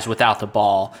from guys without the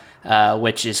ball,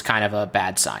 which is kind of a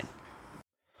bad sign.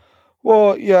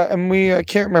 Well, yeah, and I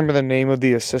can't remember the name of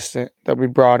the assistant that we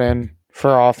brought in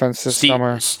for offense this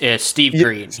summer. Steve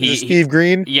Green. Steve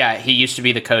Green? Yeah, he used to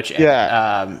be the coach.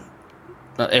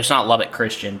 It's not Lubbock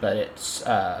Christian, but it's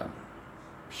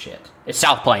It's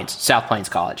South Plains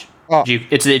College. Oh,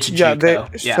 it's a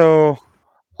JUCO.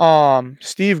 So,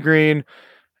 Steve Green,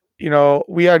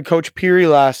 we had Coach Peary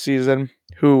last season,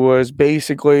 who was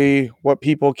basically what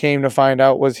people came to find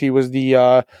out was he was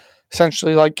the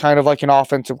essentially kind of like an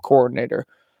offensive coordinator,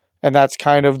 and that's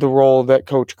kind of the role that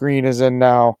Coach Green is in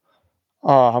now.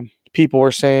 People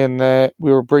were saying that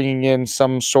we were bringing in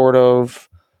some sort of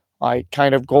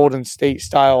kind of Golden State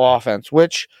style offense,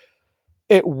 which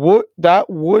that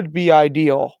would be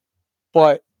ideal,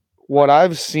 but what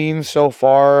I've seen so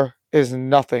far is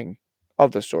nothing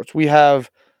of the sorts. We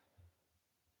have,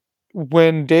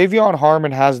 when Davion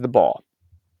Harmon has the ball,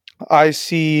 I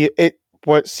see it,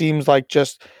 what seems like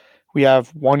just, we have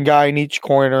one guy in each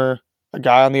corner, a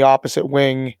guy on the opposite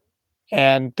wing,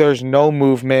 and there's no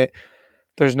movement.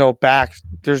 There's no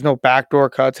backdoor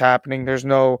cuts happening. There's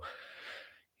no,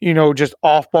 just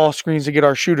off-ball screens to get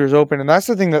our shooters open. And that's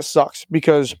the thing that sucks,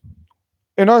 because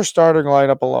in our starting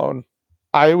lineup alone,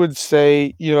 I would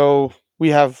say, we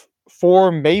have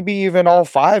 4, maybe even all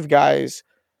 5 guys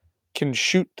can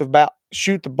shoot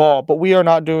the ball, but we are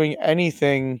not doing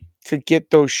anything to get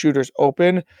those shooters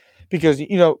open because,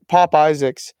 Pop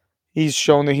Isaacs, he's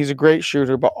shown that he's a great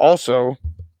shooter, but also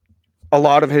a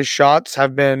lot of his shots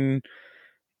have been,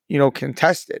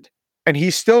 contested, and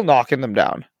he's still knocking them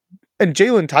down. And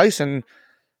Jalen Tyson,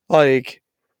 like,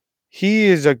 he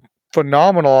is a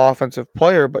phenomenal offensive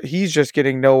player, but he's just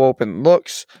getting no open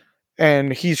looks.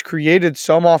 And he's created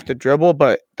some off the dribble,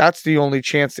 but that's the only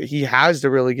chance that he has to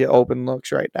really get open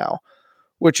looks right now,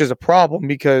 which is a problem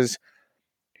because,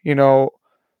 go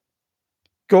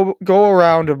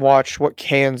around and watch what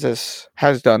Kansas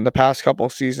has done the past couple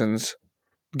of seasons.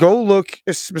 Go look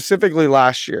specifically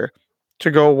last year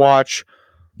to go watch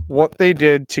what they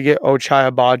did to get Ochai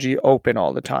Agbaji open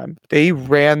all the time. They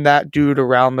ran that dude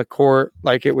around the court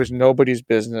like it was nobody's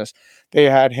business. They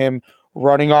had him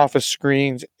running off of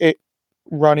screens, there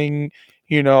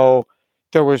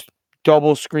was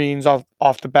double screens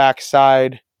off the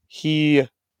backside. They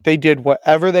did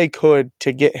whatever they could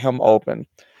to get him open.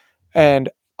 And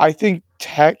I think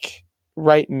Tech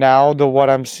right now, what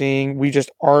I'm seeing, we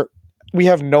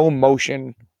have no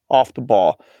motion off the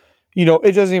ball.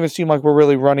 It doesn't even seem like we're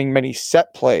really running many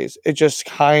set plays. It just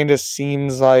kind of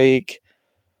seems like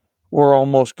we're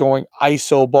almost going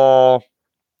iso ball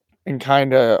and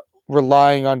kind of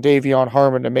relying on Davion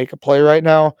Harmon to make a play right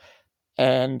now.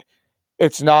 And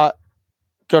it's not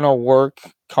going to work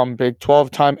come Big 12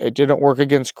 time. It didn't work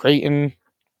against Creighton.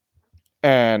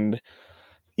 And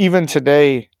even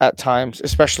today at times,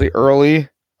 especially early,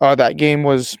 that game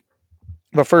was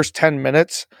the first 10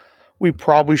 minutes. We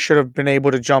probably should have been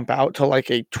able to jump out to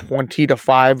like a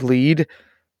 20-5 lead.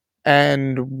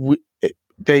 And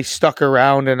they stuck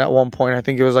around. And at one point, I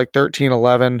think it was like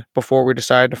 13-11 before we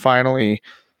decided to finally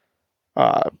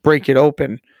break it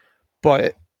open.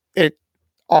 But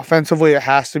offensively, it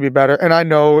has to be better. And I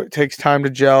know it takes time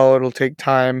to gel. It'll take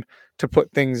time to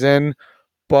put things in.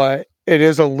 But it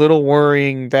is a little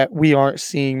worrying that we aren't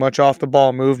seeing much off the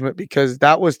ball movement because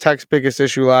that was Tech's biggest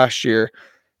issue last year.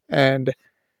 And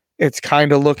it's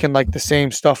kind of looking like the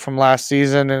same stuff from last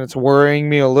season, and it's worrying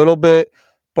me a little bit,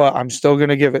 but I'm still going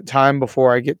to give it time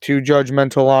before I get too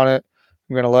judgmental on it.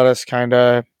 I'm going to let us kind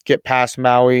of get past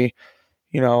Maui,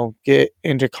 get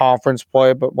into conference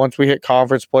play. But once we hit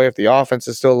conference play, if the offense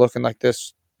is still looking like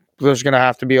this, there's going to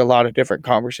have to be a lot of different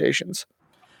conversations.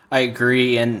 I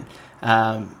agree. And,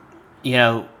 kind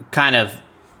of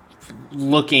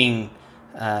looking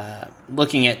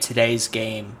at today's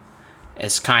game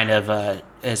as kind of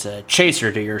as a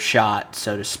chaser to your shot,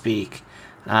 so to speak.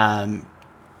 I'll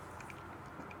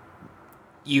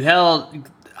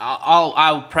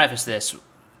preface this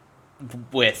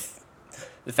with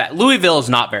the fact Louisville is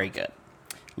not very good.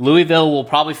 Louisville will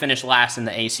probably finish last in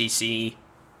the ACC.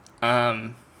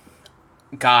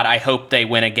 God, I hope they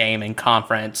win a game in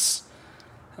conference.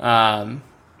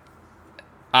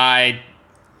 I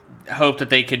hope that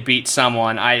they could beat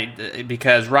someone.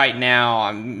 Because right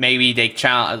now maybe they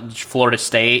challenge Florida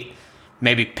State,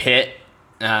 maybe Pitt,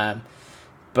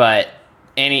 but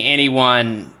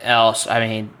anyone else. I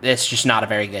mean, it's just not a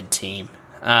very good team.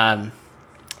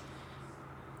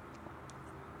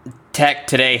 Tech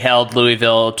today held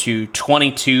Louisville to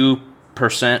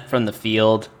 22% from the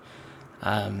field.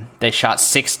 They shot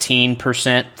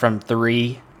 16% from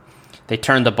three. They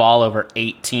turned the ball over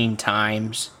 18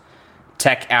 times.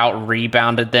 Tech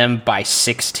out-rebounded them by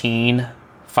 16.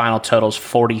 Final totals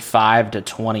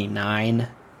 45-29.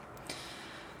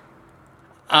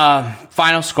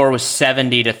 Final score was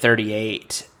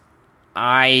 70-38.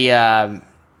 I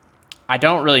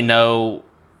don't really know.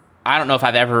 I don't know if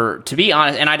I've ever, to be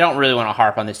honest, and I don't really want to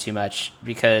harp on this too much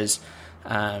because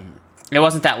it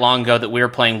wasn't that long ago that we were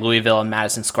playing Louisville in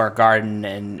Madison Square Garden,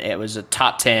 and it was a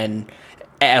top 10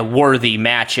 worthy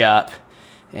matchup,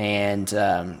 and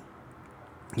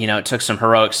it took some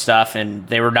heroic stuff, and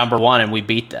they were number one, and we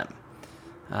beat them.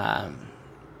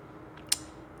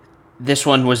 This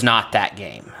one was not that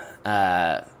game.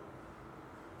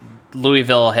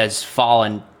 Louisville has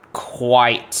fallen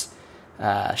quite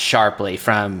sharply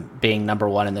from being number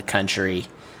one in the country.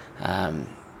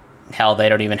 Hell, they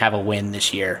don't even have a win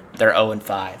this year. They're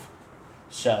 0-5.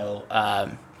 So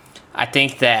I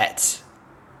think that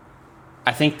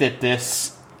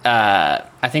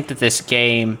this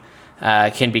game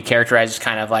can be characterized as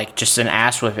kind of like just an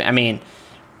ass whipping. I mean,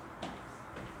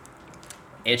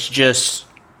 it's just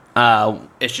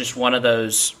one of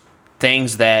those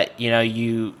things that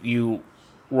you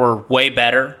were way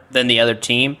better than the other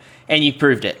team, and you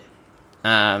proved it.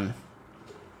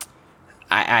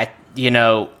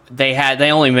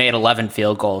 they only made 11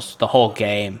 field goals the whole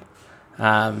game.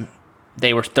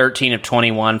 They were 13 of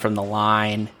 21 from the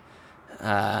line.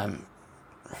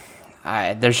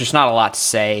 There's just not a lot to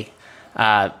say.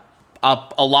 A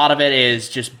lot of it is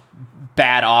just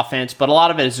bad offense, but a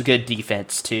lot of it is good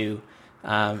defense too.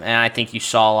 And I think you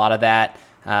saw a lot of that.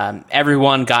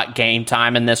 Everyone got game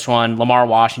time in this one. Lamar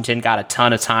Washington got a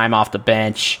ton of time off the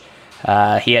bench.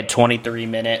 He had 23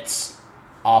 minutes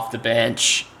off the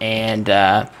bench, and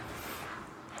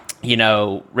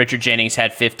Richard Jennings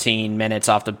had 15 minutes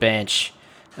off the bench.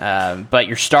 But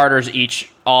your starters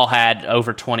all had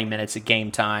over 20 minutes of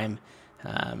game time.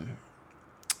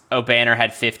 O'Banner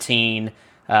had 15.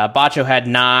 Bacho had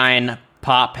 9.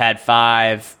 Pop had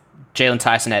 5. Jalen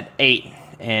Tyson had 8.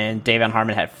 And Davion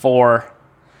Harmon had 4.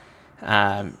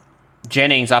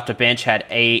 Jennings off the bench had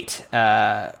 8.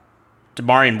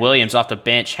 Damarian Williams off the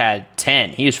bench had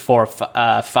 10. He was 4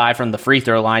 of 5 from the free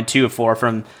throw line, 2 of 4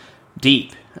 from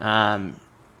deep. He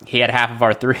had half of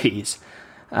our threes.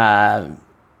 But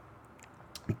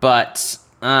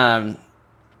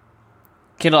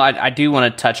Kendall, I do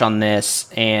want to touch on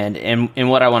this, and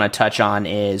what I want to touch on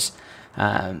is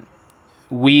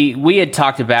we had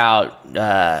talked about,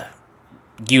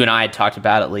 you and I had talked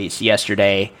about at least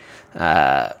yesterday,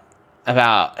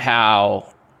 about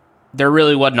how there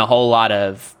really wasn't a whole lot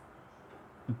of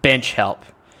bench help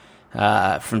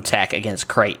from Tech against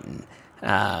Creighton.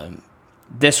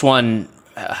 This one,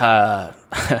 I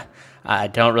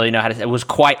don't really know how to say. It was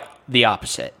quite the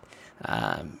opposite.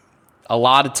 A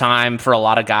lot of time for a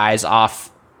lot of guys off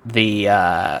the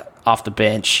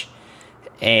bench,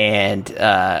 and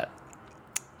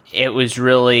it was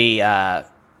really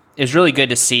good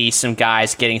to see some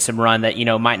guys getting some run that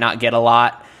might not get a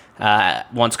lot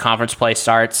once conference play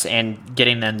starts, and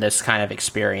getting them this kind of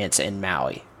experience in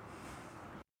Maui.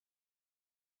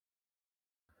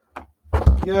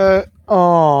 Yeah,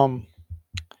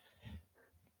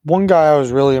 one guy I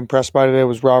was really impressed by today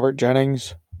was Robert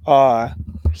Jennings. I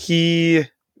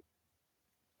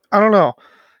don't know.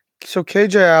 So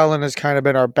KJ Allen has kind of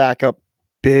been our backup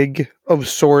big of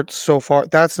sorts so far.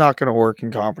 That's not going to work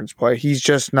in conference play. He's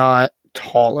just not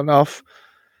tall enough.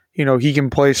 He can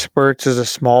play spurts as a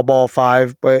small ball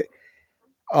 5, but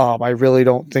I really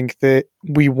don't think that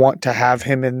we want to have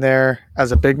him in there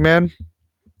as a big man.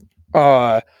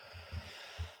 I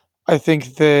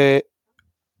think that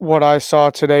what I saw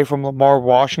today from Lamar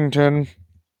Washington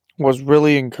was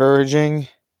really encouraging.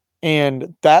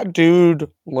 And that dude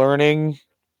learning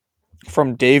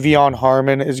from Davion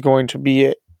Harmon is going to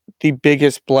be the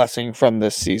biggest blessing from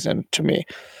this season to me,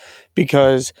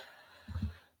 because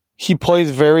he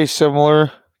plays very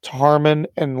similar to Harmon,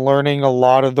 and learning a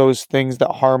lot of those things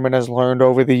that Harmon has learned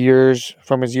over the years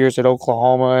from his years at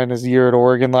Oklahoma and his year at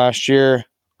Oregon last year.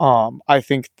 I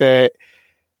think that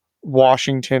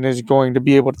Washington is going to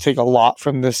be able to take a lot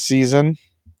from this season.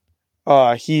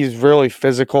 He's really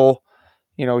physical.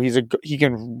 He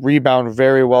can rebound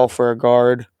very well for a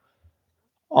guard.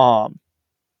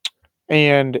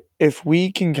 And if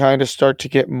we can kind of start to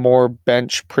get more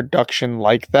bench production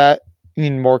like that,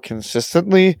 more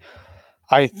consistently,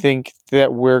 I think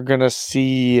that we're going to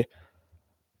see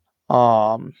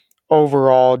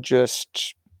overall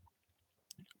just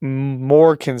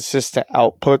more consistent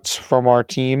outputs from our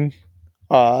team.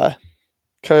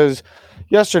 Because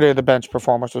yesterday the bench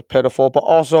performance was pitiful, but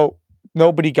also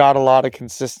nobody got a lot of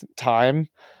consistent time.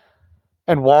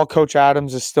 And while Coach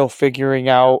Adams is still figuring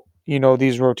out,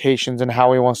 these rotations and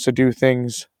how he wants to do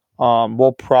things,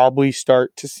 we'll probably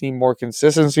start to see more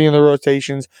consistency in the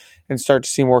rotations and start to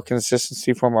see more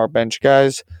consistency from our bench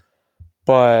guys.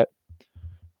 But,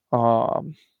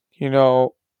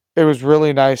 it was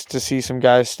really nice to see some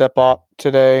guys step up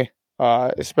today,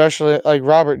 especially like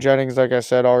Robert Jennings, like I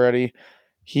said already.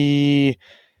 He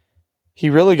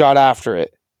really got after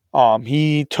it.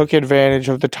 He took advantage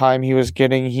of the time he was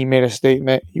getting. He made a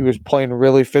statement. He was playing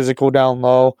really physical down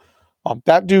low.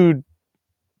 That dude,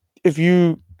 if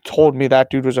you told me that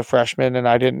dude was a freshman and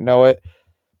I didn't know it,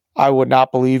 I would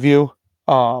not believe you.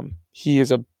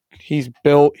 He's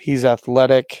built, he's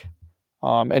athletic,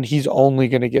 and he's only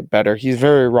going to get better. He's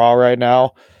very raw right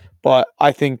now, but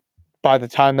I think by the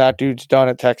time that dude's done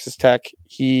at Texas Tech,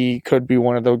 he could be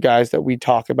one of the guys that we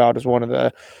talk about as one of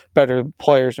the better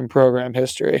players in program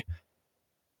history.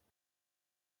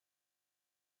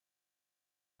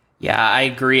 Yeah, I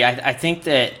agree. I think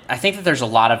that there's a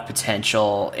lot of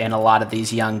potential in a lot of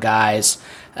these young guys.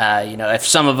 If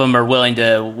some of them are willing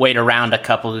to wait around a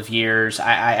couple of years,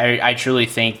 I truly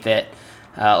think that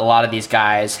a lot of these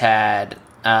guys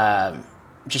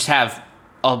just have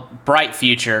a bright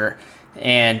future.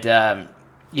 And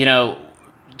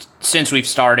since we've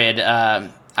started,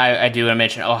 I do want to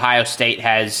mention Ohio State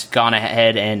has gone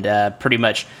ahead and pretty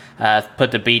much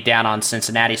put the beat down on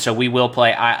Cincinnati. So we will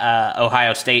play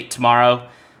Ohio State tomorrow.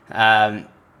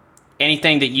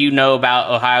 Anything that you know about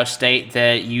Ohio State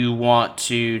that you want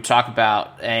to talk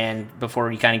about, and before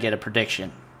we kind of get a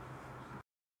prediction?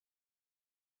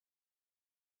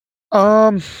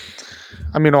 I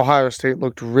mean, Ohio State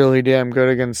looked really damn good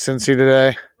against Cincy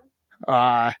today.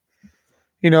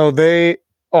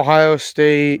 Ohio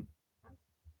State,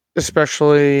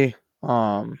 especially,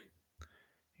 I've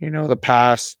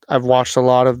watched a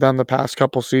lot of them the past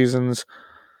couple seasons.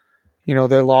 They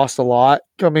lost a lot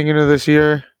coming into this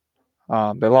year.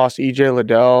 They lost E.J.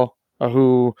 Liddell,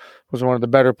 who was one of the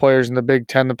better players in the Big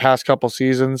Ten the past couple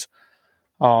seasons.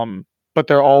 But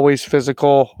they're always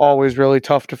physical, always really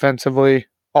tough defensively,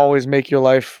 always make your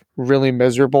life really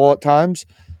miserable at times.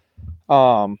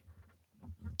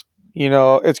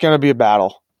 It's going to be a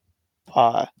battle.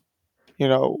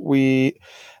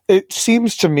 It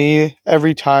seems to me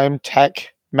every time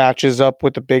Tech matches up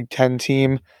with the Big Ten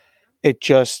team,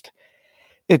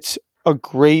 it's a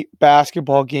great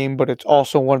basketball game, but it's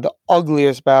also one of the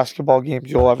ugliest basketball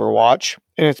games you'll ever watch.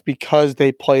 And it's because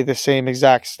they play the same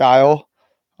exact style.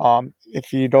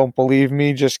 If you don't believe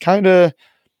me, just kind of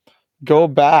go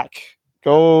back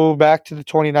to the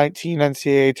 2019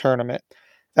 NCAA tournament.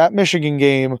 That Michigan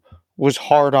game was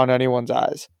hard on anyone's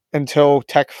eyes until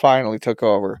Tech finally took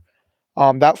over.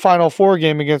 That Final Four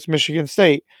game against Michigan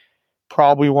State,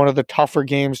 probably one of the tougher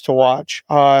games to watch.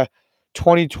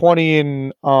 2020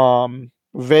 in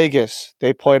Vegas,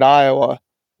 they played Iowa,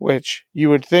 which you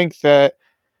would think that,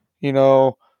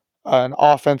 an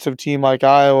offensive team like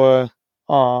Iowa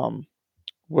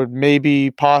would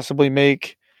maybe possibly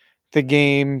change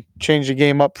the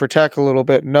game up for Tech a little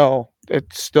bit. No,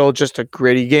 it's still just a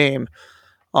gritty game.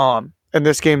 And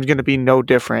this game's going to be no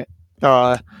different.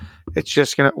 We're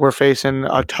facing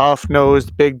a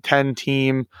tough-nosed Big Ten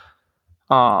team.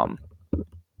 And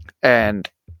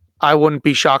I wouldn't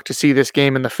be shocked to see this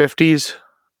game in the 50s.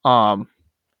 And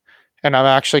I'm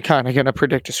actually kind of going to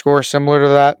predict a score similar to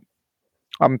that.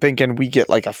 I'm thinking we get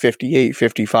like a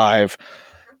 58-55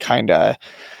 kind of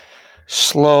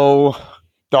slow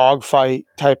dogfight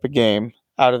type of game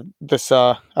out of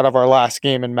our last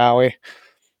game in Maui.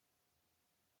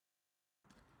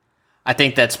 I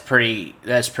think that's pretty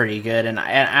good, and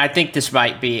I think this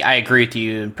might be. I agree with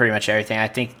you in pretty much everything. I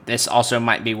think this also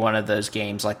might be one of those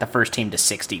games like the first team to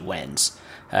 60 wins.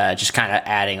 Just kind of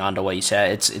adding on to what you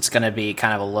said, it's going to be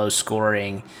kind of a low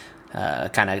scoring,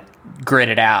 kind of grit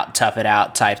it out, tough it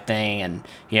out type thing, and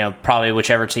probably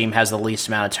whichever team has the least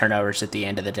amount of turnovers at the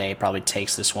end of the day probably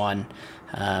takes this one.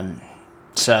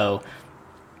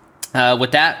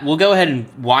 With that, we'll go ahead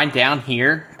and wind down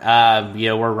here.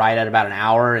 We're right at about an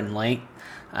hour in length.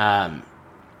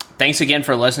 Thanks again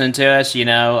for listening to us.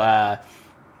 Kendall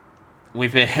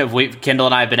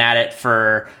and I have been at it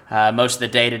for most of the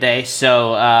day today.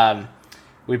 So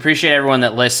we appreciate everyone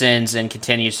that listens and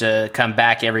continues to come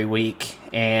back every week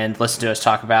and listen to us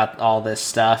talk about all this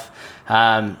stuff.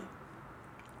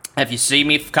 If you see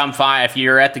me, come find. If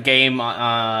you're at the game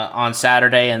on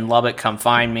Saturday in Lubbock, come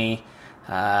find me.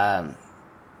 And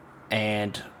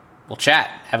we'll chat.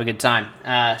 Have a good time.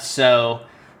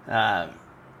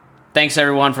 Thanks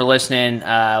everyone for listening.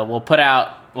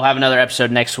 We'll have another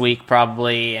episode next week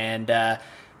probably, and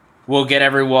we'll get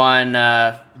everyone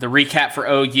the recap for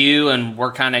OU, and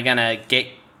we're kind of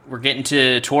we're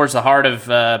getting towards the heart of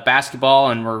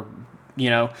basketball, and we're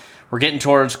getting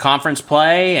towards conference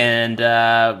play, and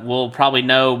we'll probably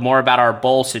know more about our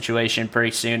bowl situation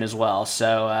pretty soon as well.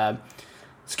 So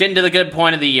it's getting to the good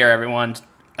point of the year, everyone.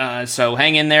 So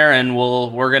hang in there, and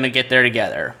we're going to get there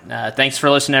together. Thanks for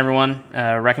listening, everyone.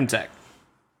 Rec and Tech.